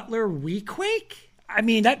 Butler, Weequahic. I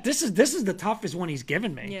mean, this is the toughest one he's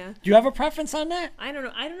given me. Yeah. Do you have a preference on that? I don't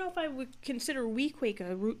know. I don't know if I would consider Weequahic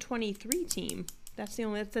a Route 23 team. That's the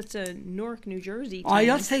only. That's a Newark, New Jersey team.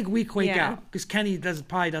 Let's take Weequahic out because Kenny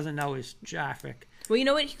probably doesn't know his traffic. Well, you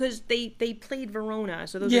know what? Because they played Verona,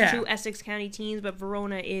 so those are two Essex County teams, but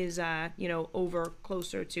Verona is over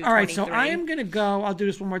closer to. All right, 23. so I am gonna go. I'll do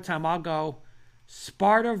this one more time. I'll go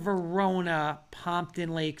Sparta, Verona,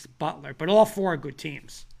 Pompton Lakes, Butler, but all 4 are good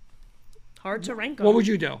teams. Hard to rank them. What would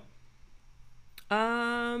you do?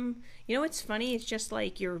 You know what's funny? It's just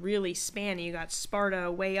like you're really spanning. You got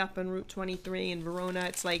Sparta way up on Route 23 and Verona.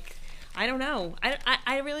 It's like, I don't know.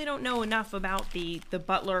 I really don't know enough about the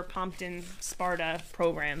Butler, Pompton, Sparta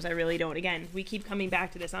programs. I really don't. Again, we keep coming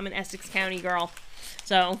back to this. I'm an Essex County girl,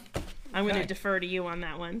 so I'm going to defer to you on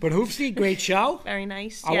that one. But Hoopsie, great show. Very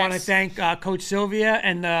nice. I want to thank Coach Sylvia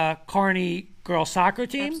and the Kearney girls soccer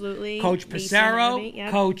team. Absolutely. Coach Pissarro,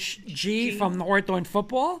 Yep. Coach G from the Hawthorne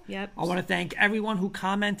football. Yep. I want to thank everyone who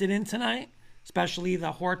commented in tonight, especially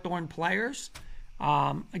the Hawthorne players.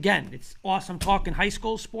 Again, it's awesome talking high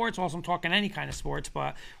school sports, awesome talking any kind of sports,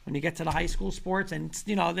 but when you get to the high school sports and,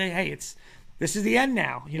 this is the end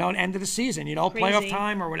now, end of the season, playoff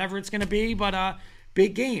time or whatever it's going to be, but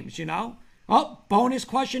big games, Oh, bonus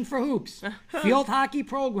question for Hoops. Field hockey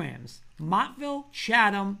programs. Montville,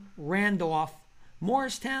 Chatham, Randolph,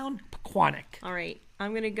 Morristown, Pequannock. All right.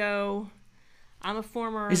 I'm going to go. I'm a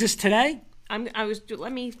former. Is this today?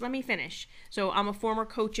 Let me finish. So I'm a former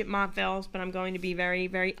coach at Montville, but I'm going to be very,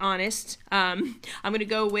 very honest. I'm going to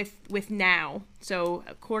go with now. So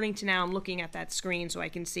according to now, I'm looking at that screen so I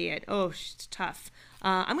can see it. Oh, it's tough.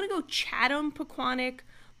 I'm going to go Chatham, Pequannock,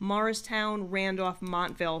 Morristown, Randolph,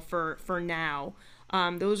 Montville for now.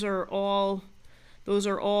 Those are all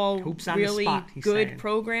really good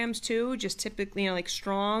programs too. Just typically, like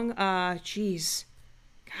strong. Gosh,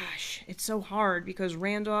 it's so hard because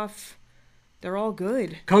Randolph, they're all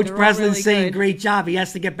good. Coach Breslin's really saying, good. great job. He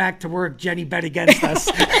has to get back to work. Jenny bet against us.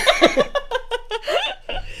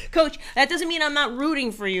 Coach, that doesn't mean I'm not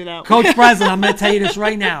rooting for you, though. Coach Breslin, I'm going to tell you this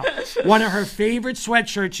right now. One of her favorite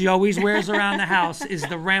sweatshirts she always wears around the house is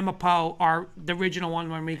the Ramapo, the original one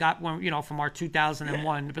when we got from our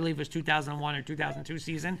 2001, I believe it was 2001 or 2002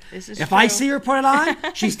 season. If true. I see her put it on,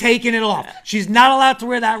 she's taking it off. She's not allowed to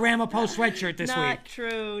wear that Ramapo sweatshirt this week. Not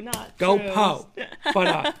true. Go Poe.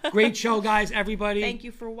 But great show, guys, everybody. Thank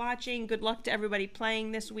you for watching. Good luck to everybody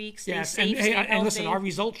playing this week. Stay safe, and, stay healthy. And listen, our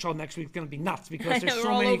results show next week is going to be nuts because there's we're so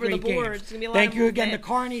all many over great the board. games. It's gonna be a lot Thank of you again to movement.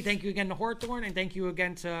 Kearney. Thank you again to Hawthorne. And thank you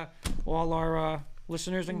again to all our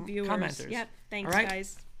listeners and viewers. commenters. Yep. Thanks, all right?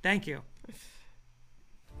 guys. Thank you.